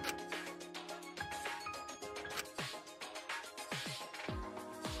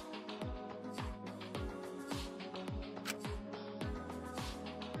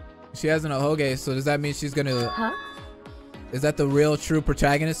 She has an Ohoge, so does that mean she's gonna... Huh? Is that the real true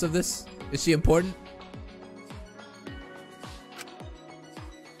protagonist of this? Is she important?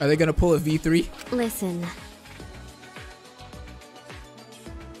 Are they gonna pull a V3? Listen.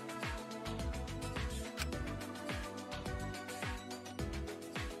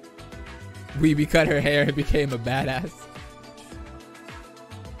 Weeby cut her hair and became a badass.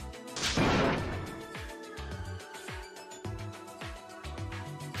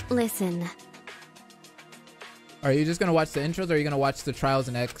 Listen. Are you just gonna watch the intros, or are you gonna watch the trials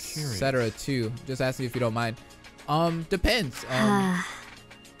and etc. too? Just asking if you don't mind. Depends. I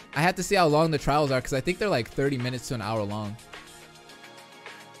have to see how long the trials are, because I think they're like 30 minutes to an hour long.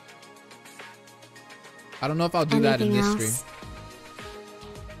 I don't know if I'll do that in this stream.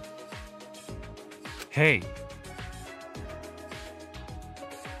 Hey.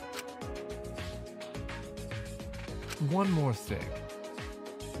 One more thing.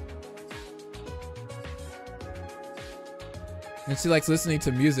 And she likes listening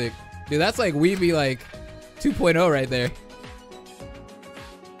to music. Dude, that's like Weeby like 2.0 right there.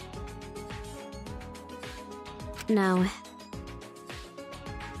 No.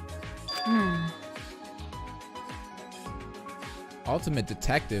 Ultimate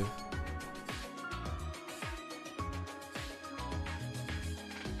detective.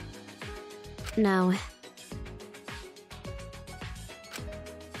 No.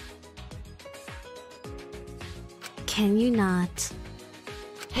 Can you not?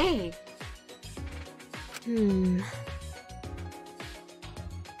 Hey!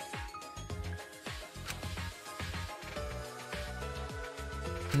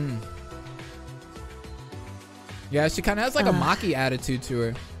 Yeah, she kind of has like a Maki attitude to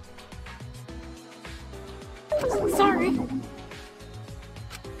her. Sorry.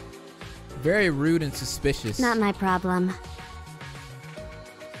 Very rude and suspicious. Not my problem.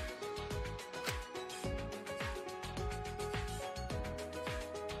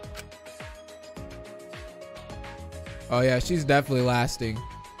 Oh yeah, she's definitely lasting.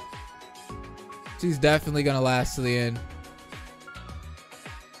 She's definitely gonna last to the end.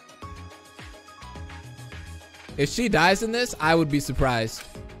 If she dies in this, I would be surprised.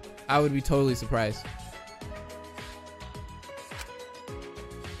 I would be totally surprised.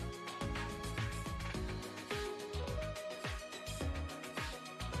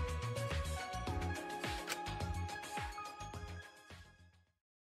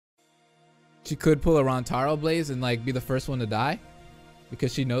 She could pull a Rontaro Blaze and like be the first one to die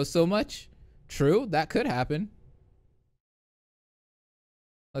because she knows so much. True, that could happen.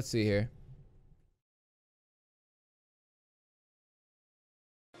 Let's see here.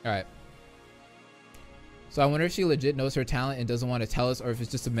 All right. So I wonder if she legit knows her talent and doesn't want to tell us, or if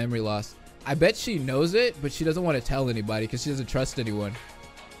it's just a memory loss. I bet she knows it, but she doesn't want to tell anybody because she doesn't trust anyone.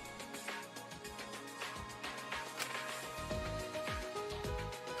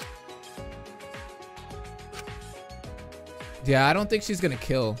 Yeah, I don't think she's gonna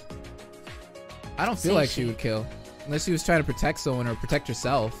kill. I don't feel like she would kill. Unless she was trying to protect someone or protect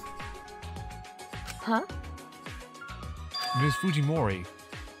herself. Huh? Ms. Fujimori.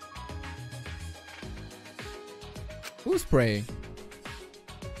 Who's praying?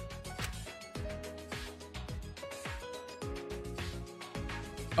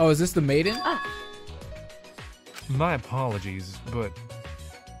 Oh, is this the maiden? My apologies, but...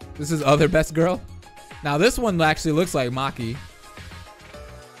 This is other best girl? Now this one actually looks like Maki.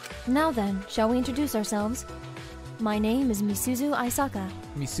 Now then, shall we introduce ourselves? My name is Misuzu Aisaka.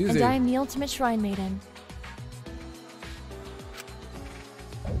 Misuzu. And I am the ultimate shrine maiden.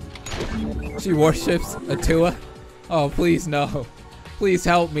 She worships Atua? Oh, please no. Please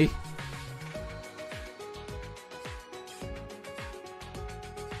help me.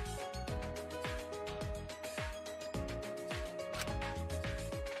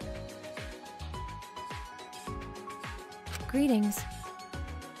 Greetings.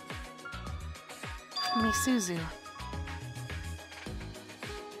 Misuzu.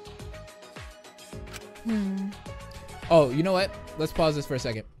 Oh, you know what? Let's pause this for a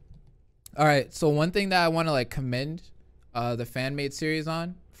second. All right, so one thing that I want to like commend the fan-made series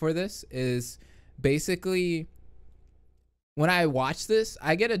on for this is basically when I watch this,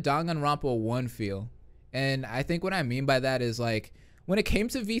 I get a Danganronpa 1 feel. And I think what I mean by that is like when it came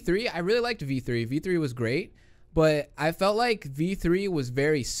to V3, I really liked V3. V3 was great, but I felt like V3 was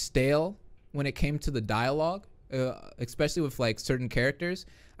very stale when it came to the dialogue, especially with like certain characters.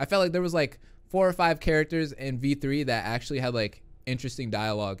 I felt like there was like 4 or 5 characters in V3 that actually had like interesting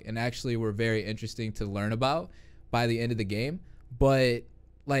dialogue and actually were very interesting to learn about by the end of the game. But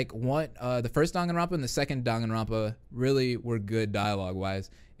like the first Danganronpa and the second Danganronpa really were good dialogue wise.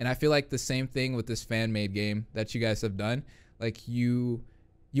 And I feel like the same thing with this fan-made game that you guys have done. Like you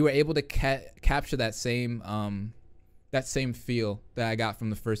were able to capture that same feel that I got from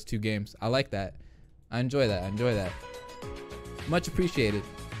the first 2 games. I like that. I enjoy that. Much appreciated.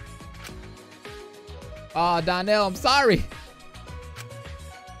 Aw, Donnell, I'm sorry.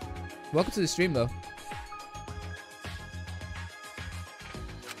 Welcome to the stream though.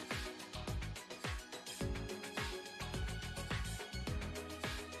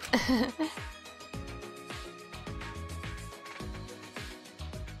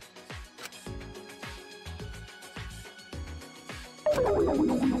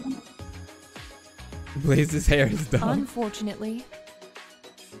 Blaze's hair is done. Unfortunately.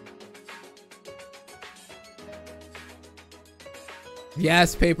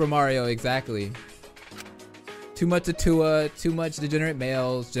 Yes, Paper Mario, exactly. Too much Atua, too much degenerate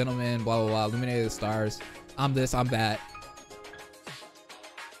males, gentlemen, blah blah blah, illuminated stars. I'm this, I'm that.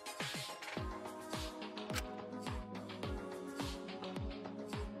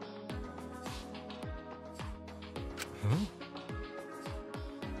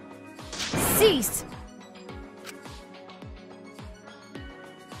 Cease!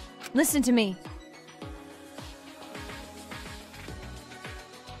 Listen to me.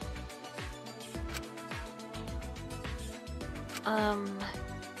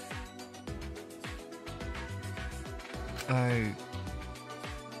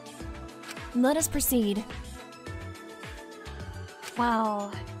 Let us proceed.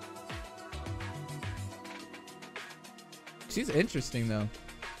 Well... She's interesting though.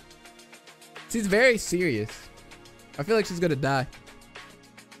 She's very serious. I feel like she's gonna die.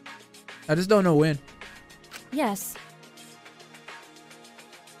 I just don't know when. Yes.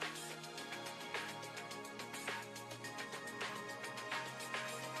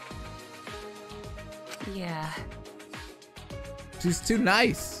 Yeah. She's too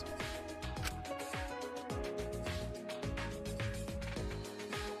nice.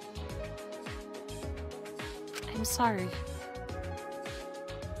 I'm sorry.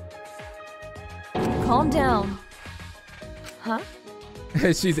 Calm down. Huh?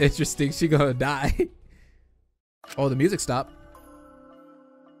 She's interesting. She gonna die. Oh, the music stopped.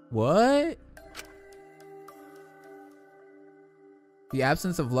 What? The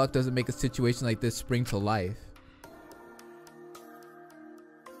absence of luck doesn't make a situation like this spring to life.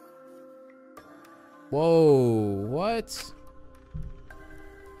 Whoa, what?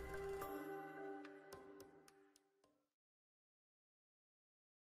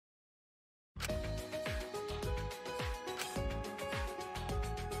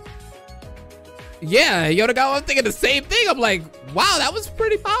 Yeah, Yodogawa, I'm thinking the same thing. I'm like, wow, that was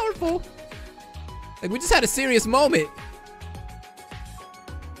pretty powerful. Like, we just had a serious moment.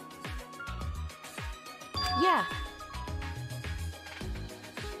 Yeah.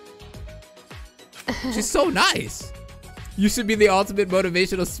 She's so nice. You should be the ultimate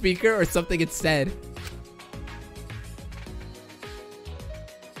motivational speaker or something instead.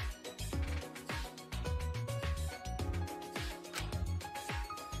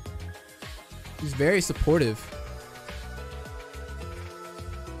 She's very supportive.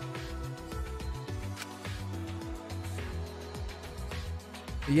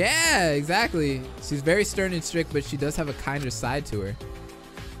 Yeah, exactly. She's very stern and strict, but she does have a kinder side to her.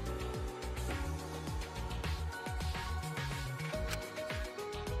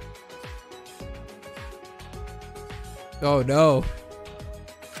 Oh no.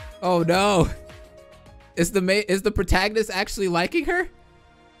 Oh no. Is the protagonist actually liking her?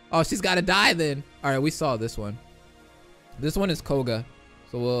 Oh, she's gotta die then. All right, we saw this one. This one is Koga.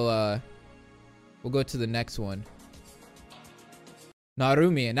 So we'll go to the next one.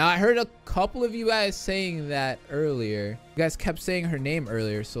 Narumi. Now I heard a couple of you guys saying that earlier. You guys kept saying her name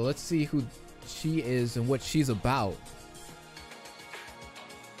earlier, so let's see who she is and what she's about.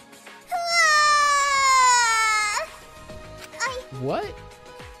 What?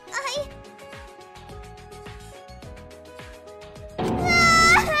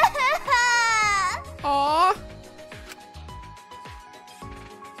 Aww.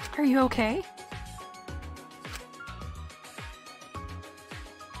 Are you okay?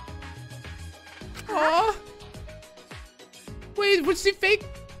 Aww. Wait, was she fake?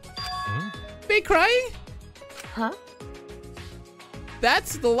 Fake crying? Huh?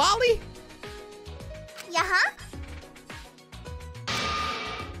 That's the lolly? Yeah-huh.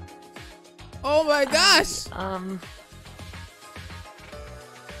 Oh my gosh!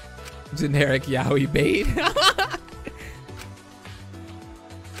 Generic yaoi bait.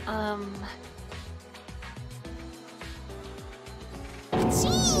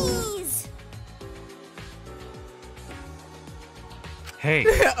 Jeez! Hey.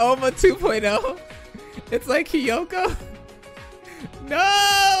 Oma 2.0. It's like Hiyoko.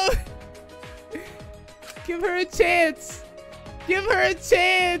 No! Give her a chance. Give her a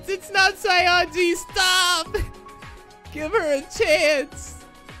chance. It's not Sayaji. Stop. Give her a chance.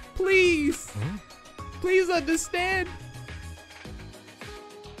 Please. Please understand.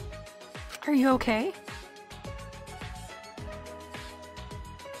 Are you okay?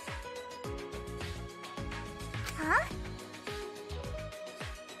 Huh?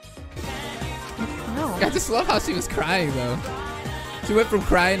 No. I just love how she was crying though. She went from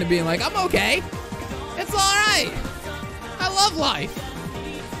crying to being like, I'm okay. It's all right. I love life.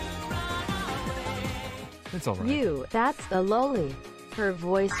 It's all right. You, that's the loli. Her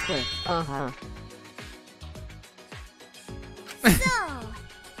voice clip. Uh-huh. So,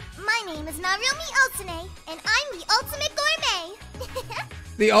 my name is Narumi Ultime, and I'm the ultimate gourmet.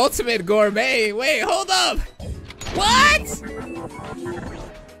 The ultimate gourmet. Wait, hold up. What?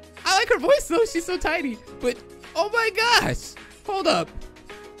 I like her voice though. She's so tiny. But oh my gosh. Hold up.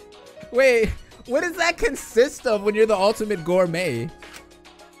 Wait, what does that consist of when you're the ultimate gourmet?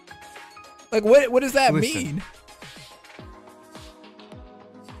 Like what does that mean?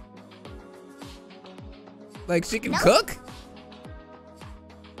 Like she can cook?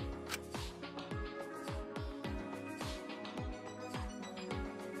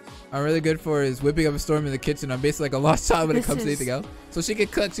 I'm really good for is whipping up a storm in the kitchen. I'm basically like a lost child when it comes to anything else. So she can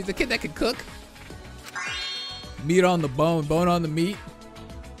cook. She's a kid that can cook. Meat on the bone, bone on the meat.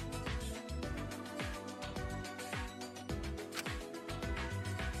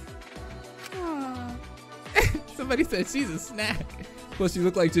 Somebody said she's a snack. Plus, you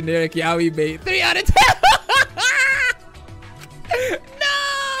look like generic yaoi bait. 3 out of 10. No!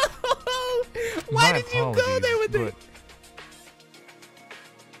 Why did you go there with it?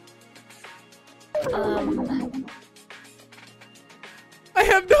 I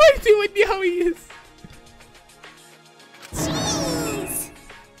have no idea what yaoi is. Jeez!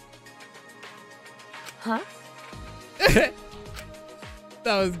 Huh?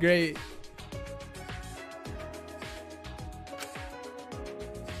 That was great.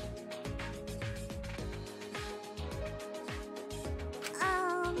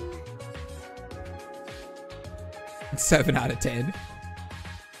 Um... 7 out of 10.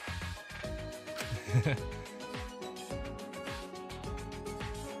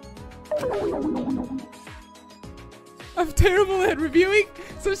 I'm terrible at reviewing,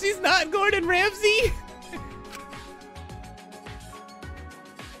 so she's not Gordon Ramsay.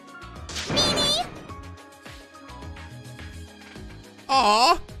 Mimi!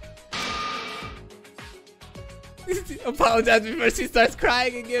 Aww. Apologize before she starts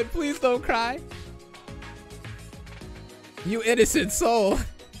crying again. Please don't cry. You innocent soul.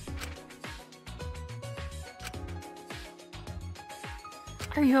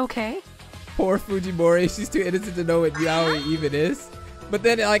 Are you okay? Poor Fujimori, she's too innocent to know what yaoi even is. But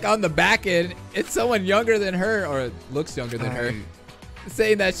then, like, on the back end, it's someone younger than her, or looks younger than her,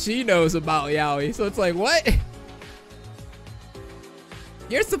 saying that she knows about yaoi. So it's like, what?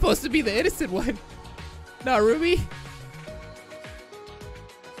 You're supposed to be the innocent one. Narumi?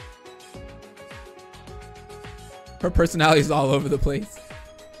 Her personality's all over the place.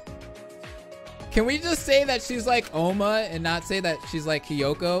 Can we just say that she's like Oma and not say that she's like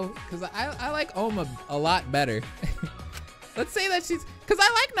Hiyoko? Because I like Oma a lot better. Let's say that she's... Because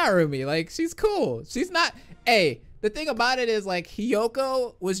I like Narumi. Like, she's cool. She's not... Hey, the thing about it is, like,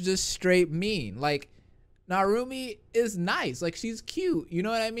 Hiyoko was just straight mean. Like, Narumi is nice. Like, she's cute. You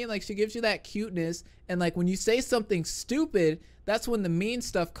know what I mean? Like, she gives you that cuteness. And, like, when you say something stupid, that's when the mean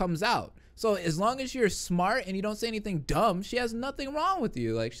stuff comes out. So as long as you're smart and you don't say anything dumb, she has nothing wrong with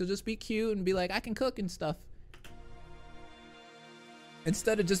you. Like, she'll just be cute and be like, I can cook and stuff.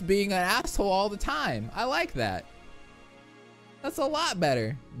 Instead of just being an asshole all the time. I like that. That's a lot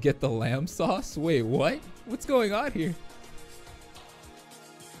better. Get the lamb sauce? Wait, what? What's going on here?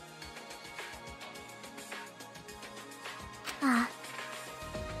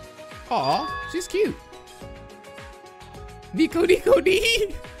 Aw, she's cute. Nico D.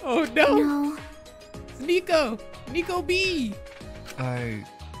 Oh no. No. It's Nico. Nico B.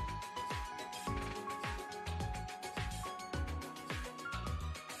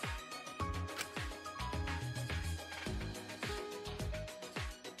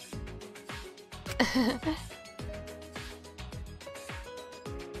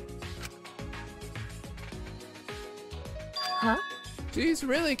 Huh? She's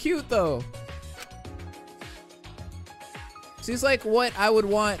really cute though. She's like what I would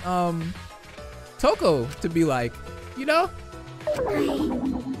want Toko to be like, you know?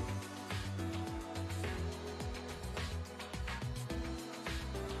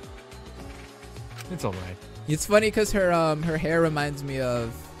 It's alright. It's funny because her hair reminds me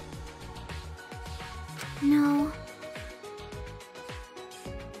of. No.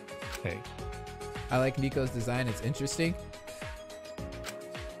 Hey. I like Nico's design. It's interesting.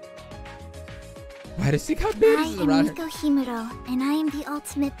 Why does she got I babies am around her? Nico Himuro, and I am the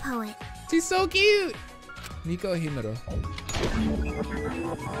ultimate poet. She's so cute. Nico Himuro.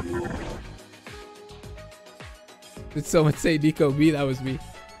 Did someone say Nico B? That was me.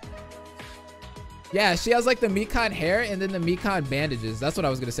 Yeah, she has like the Mikan hair and then the Mikan bandages. That's what I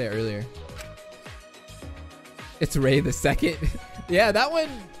was gonna say earlier. It's Ray the second. Yeah, that one.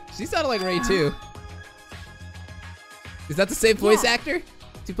 She sounded like Ray too. Is that the same voice actor?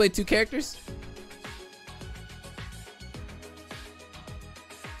 He played two characters?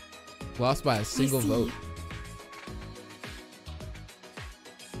 Lost by a single vote.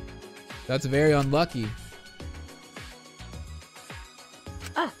 That's very unlucky.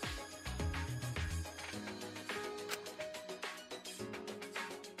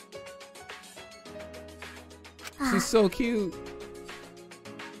 She's so cute.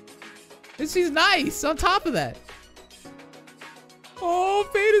 And she's nice on top of that. Oh,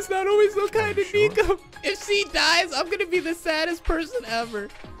 fate is not always so kind to Nico. If she dies, I'm gonna be the saddest person ever.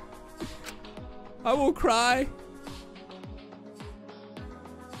 I will cry.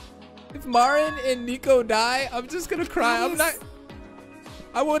 If Marin and Nico die, I'm just gonna cry.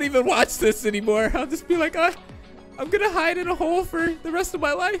 I won't even watch this anymore. I'll just be like, I'm gonna hide in a hole for the rest of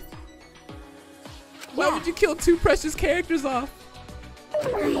my life. Why would you kill two precious characters off?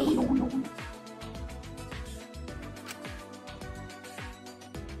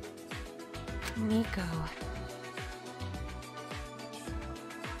 Nico.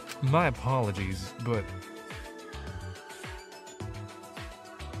 My apologies, but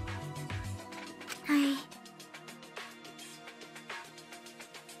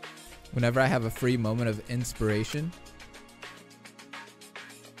Whenever I have a free moment of inspiration,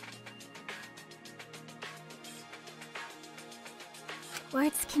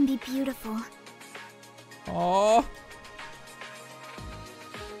 Words can be beautiful. oh,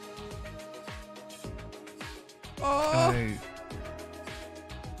 I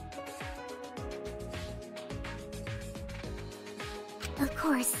Of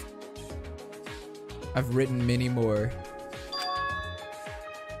course. I've written many more.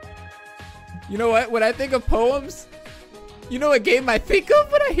 You know what? When I think of poems, you know what game I think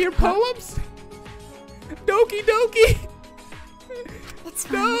of when I hear poems? Doki Doki. It's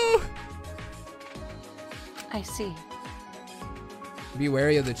no. I see. Be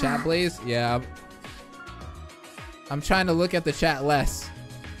wary of the chat, Blaze. Yeah. I'm trying to look at the chat less.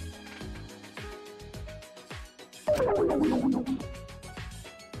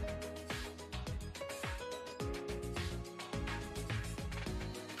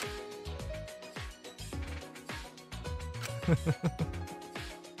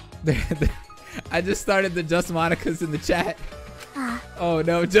 I just started the Just Monica's in the chat. Oh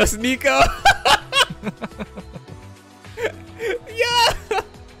no, just Nico. Yeah,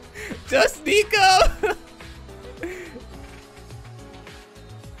 just Nico.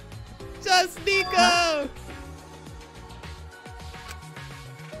 Just Nico.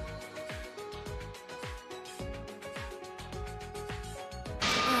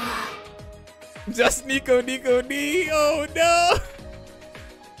 Just Nico, Nico, D. Oh no.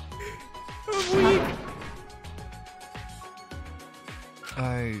 I'm weak.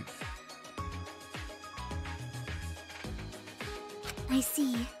 I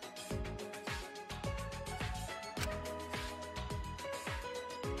see.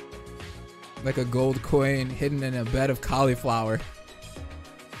 Like a gold coin hidden in a bed of cauliflower.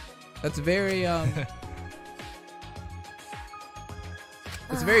 That's very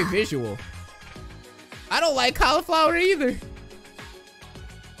it's very visual. I don't like cauliflower either.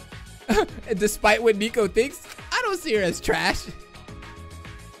 Despite what Nico thinks, I don't see her as trash.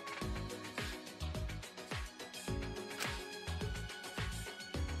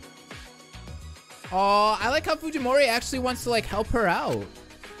 Oh, I like how Fujimori actually wants to like help her out.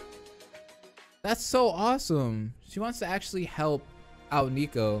 That's so awesome. She wants to actually help out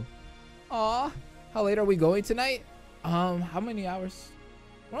Nico. Aw, how late are we going tonight? How many hours?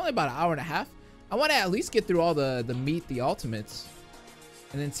 We're only about an hour and a half. I want to at least get through all the meet the ultimates.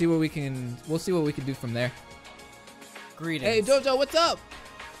 and then see what we can. We'll see what we can do from there. Greetings. Hey Jojo, what's up?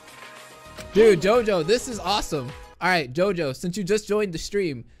 Dude, Jojo, this is awesome. All right, Jojo, since you just joined the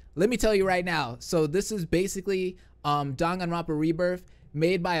stream, let me tell you right now. So this is basically Danganronpa Rebirth,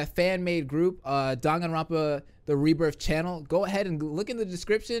 made by a fan-made group, Danganronpa the Rebirth channel. Go ahead and look in the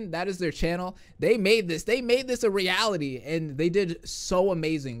description. That is their channel. They made this a reality, and they did so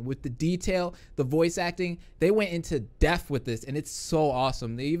amazing with the detail, the voice acting. They went into depth with this, and it's so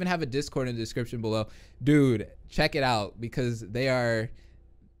awesome. They even have a Discord in the description below. Dude, check it out because they're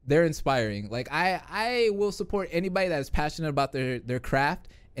inspiring. Like I will support anybody that is passionate about their craft,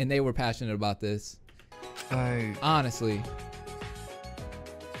 and they were passionate about this. Honestly,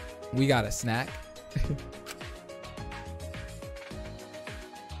 we got a snack.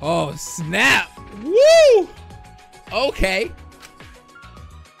 Oh snap! Woo! Okay.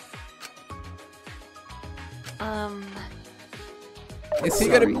 Is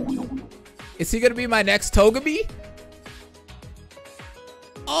he gonna be my next Togepi?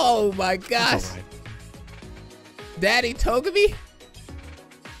 Oh my gosh. Right. Daddy Togepi?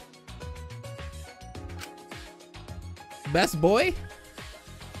 Best boy?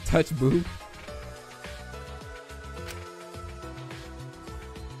 Touch boob.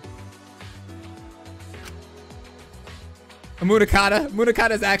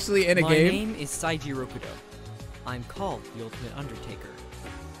 Munakata is actually in a game. My name is Saiji Rokudo. I'm called the Ultimate Undertaker.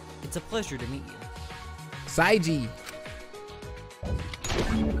 It's a pleasure to meet you. Saiji.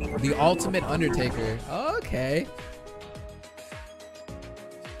 The Ultimate Undertaker. Okay.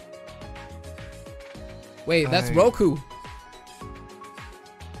 Wait, that's Roku.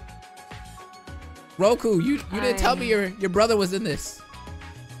 Roku, you didn't tell me your brother was in this.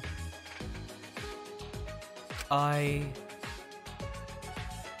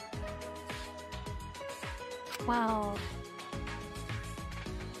 Wow.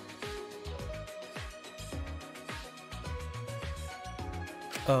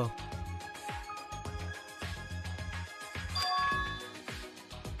 Oh.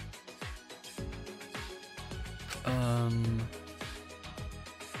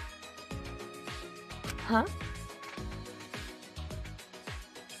 Huh?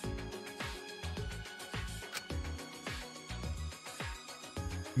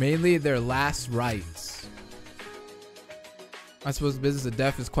 Mainly their last rites. I suppose the business of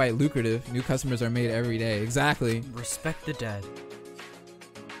death is quite lucrative. New customers are made every day. Exactly. Respect the dead.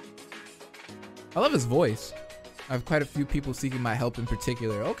 I love his voice. I have quite a few people seeking my help in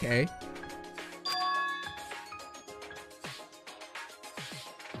particular. Okay.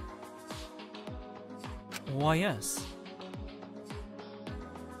 Why, yes.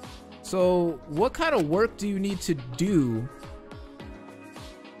 So, what kind of work do you need to do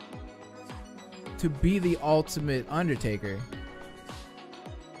to be the Ultimate Undertaker?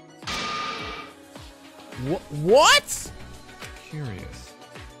 What? Curious.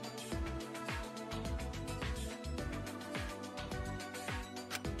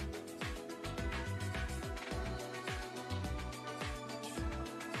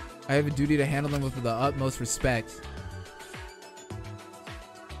 I have a duty to handle them with the utmost respect.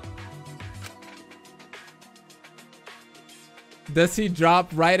 Does he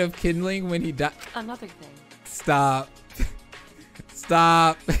drop Rite of Kindling when he dies? Another thing. Stop.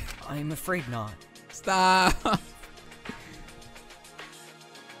 Stop. I'm afraid not. Stop.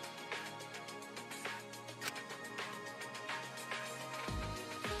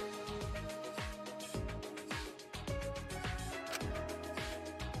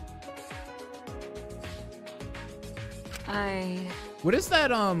 What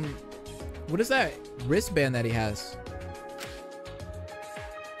is that wristband that he has?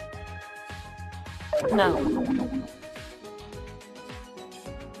 No.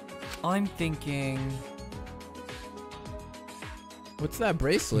 I'm thinking... What's that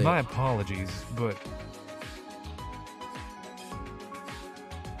bracelet? My apologies, but...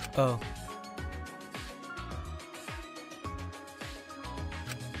 Oh.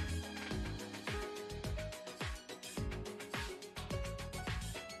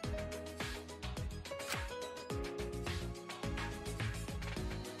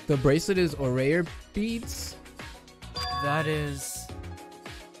 The bracelet is Orayer beads? That is...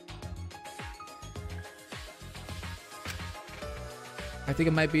 I think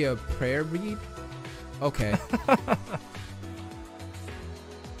it might be a prayer bead. Okay.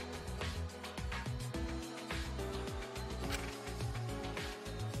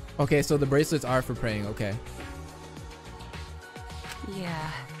 Okay, so the bracelets are for praying. Okay.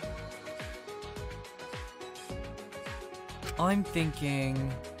 Yeah. I'm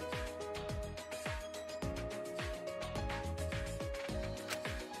thinking...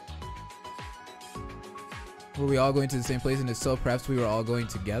 Were we all going to the same place? And if so, perhaps we were all going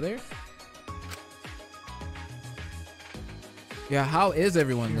together? Yeah, how is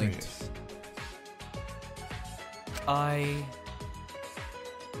everyone linked? I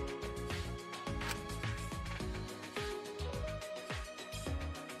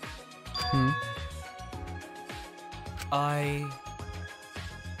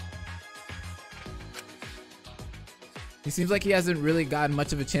He seems like he hasn't really gotten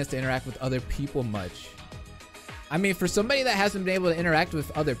much of a chance to interact with other people much. I mean, for somebody that hasn't been able to interact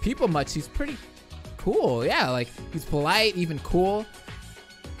with other people much, he's pretty cool. Yeah, like he's polite, even cool.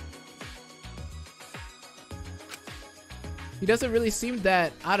 He doesn't really seem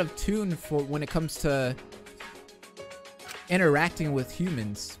that out of tune for when it comes to interacting with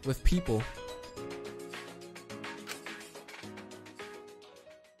humans, with people.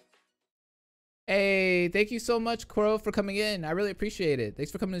 Hey, thank you so much, Crow, for coming in. I really appreciate it. Thanks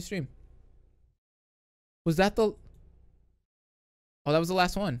for coming to the stream. Was that the... Oh, that was the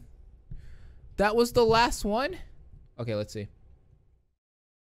last one. That was the last one? Okay, let's see.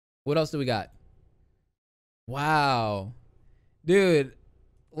 What else do we got? Wow. Dude,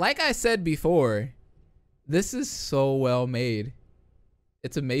 like I said before, this is so well made.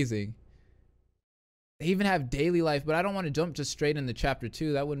 It's amazing. They even have daily life, but I don't want to jump just straight into chapter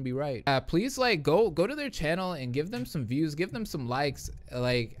 2. That wouldn't be right. Please, like, go to their channel and give them some views, give them some likes.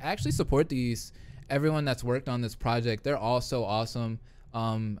 Like, actually support everyone that's worked on this project. They're all so awesome.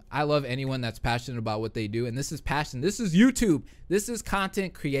 I love anyone that's passionate about what they do, and this is passion. This is YouTube. This is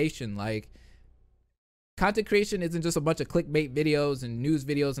content creation. Like, content creation isn't just a bunch of clickbait videos and news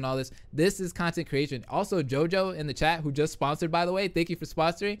videos and all this. This is content creation. Also, Jojo in the chat, who just sponsored, by the way, thank you for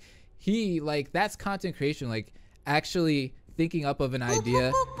sponsoring. That's content creation, like actually thinking up of an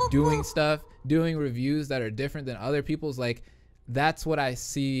idea, doing stuff, doing reviews that are different than other people's. Like, that's what I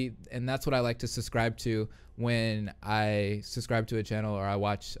see, and that's what I like to subscribe to when I subscribe to a channel or I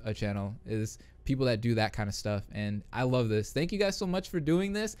watch a channel, is people that do that kind of stuff. And I love this. Thank you guys so much for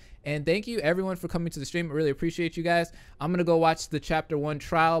doing this, and thank you everyone for coming to the stream. I really appreciate you guys. I'm gonna go watch the chapter 1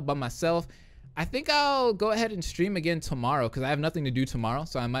 trial by myself. I think I'll go ahead and stream again tomorrow because I have nothing to do tomorrow,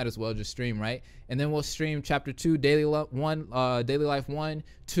 so I might as well just stream, right? And then we'll stream chapter 2, daily life 1,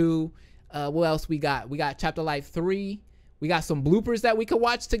 2. What else we got? We got chapter life 3. We got some bloopers that we could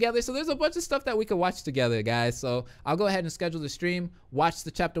watch together. So there's a bunch of stuff that we could watch together, guys. So I'll go ahead and schedule the stream, watch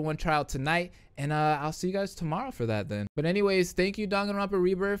the chapter 1 trial tonight, and I'll see you guys tomorrow for that then. But anyways, thank you, Danganronpa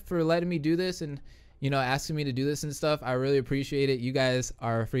Rebirth, for letting me do this and, you know, asking me to do this and stuff. I really appreciate it. You guys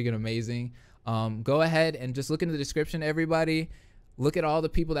are freaking amazing. Go ahead and just look into the description, everybody. Look at all the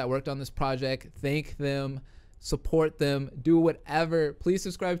people that worked on this project. Thank them, support them, do whatever. Please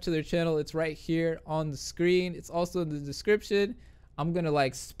subscribe to their channel. It's right here on the screen. It's also in the description. I'm gonna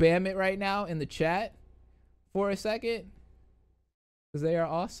like spam it right now in the chat for a second because they are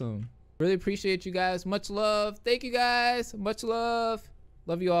awesome. Really appreciate you guys. Much love. Thank you guys. Much love.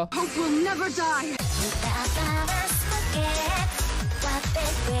 Love you all. Hope will never die.